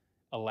ever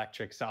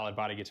electric solid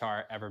body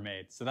guitar ever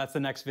made. So that's the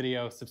next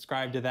video.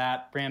 Subscribe to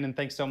that. Brandon,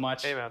 thanks so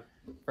much hey, man.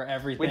 for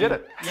everything. We did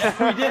it.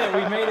 Yeah, we did it.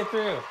 We made it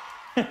through.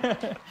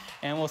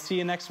 And we'll see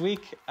you next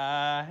week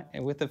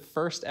with the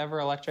first ever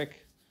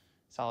electric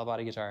solid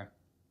body guitar.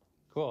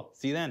 Cool.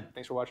 See you then.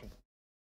 Thanks for watching.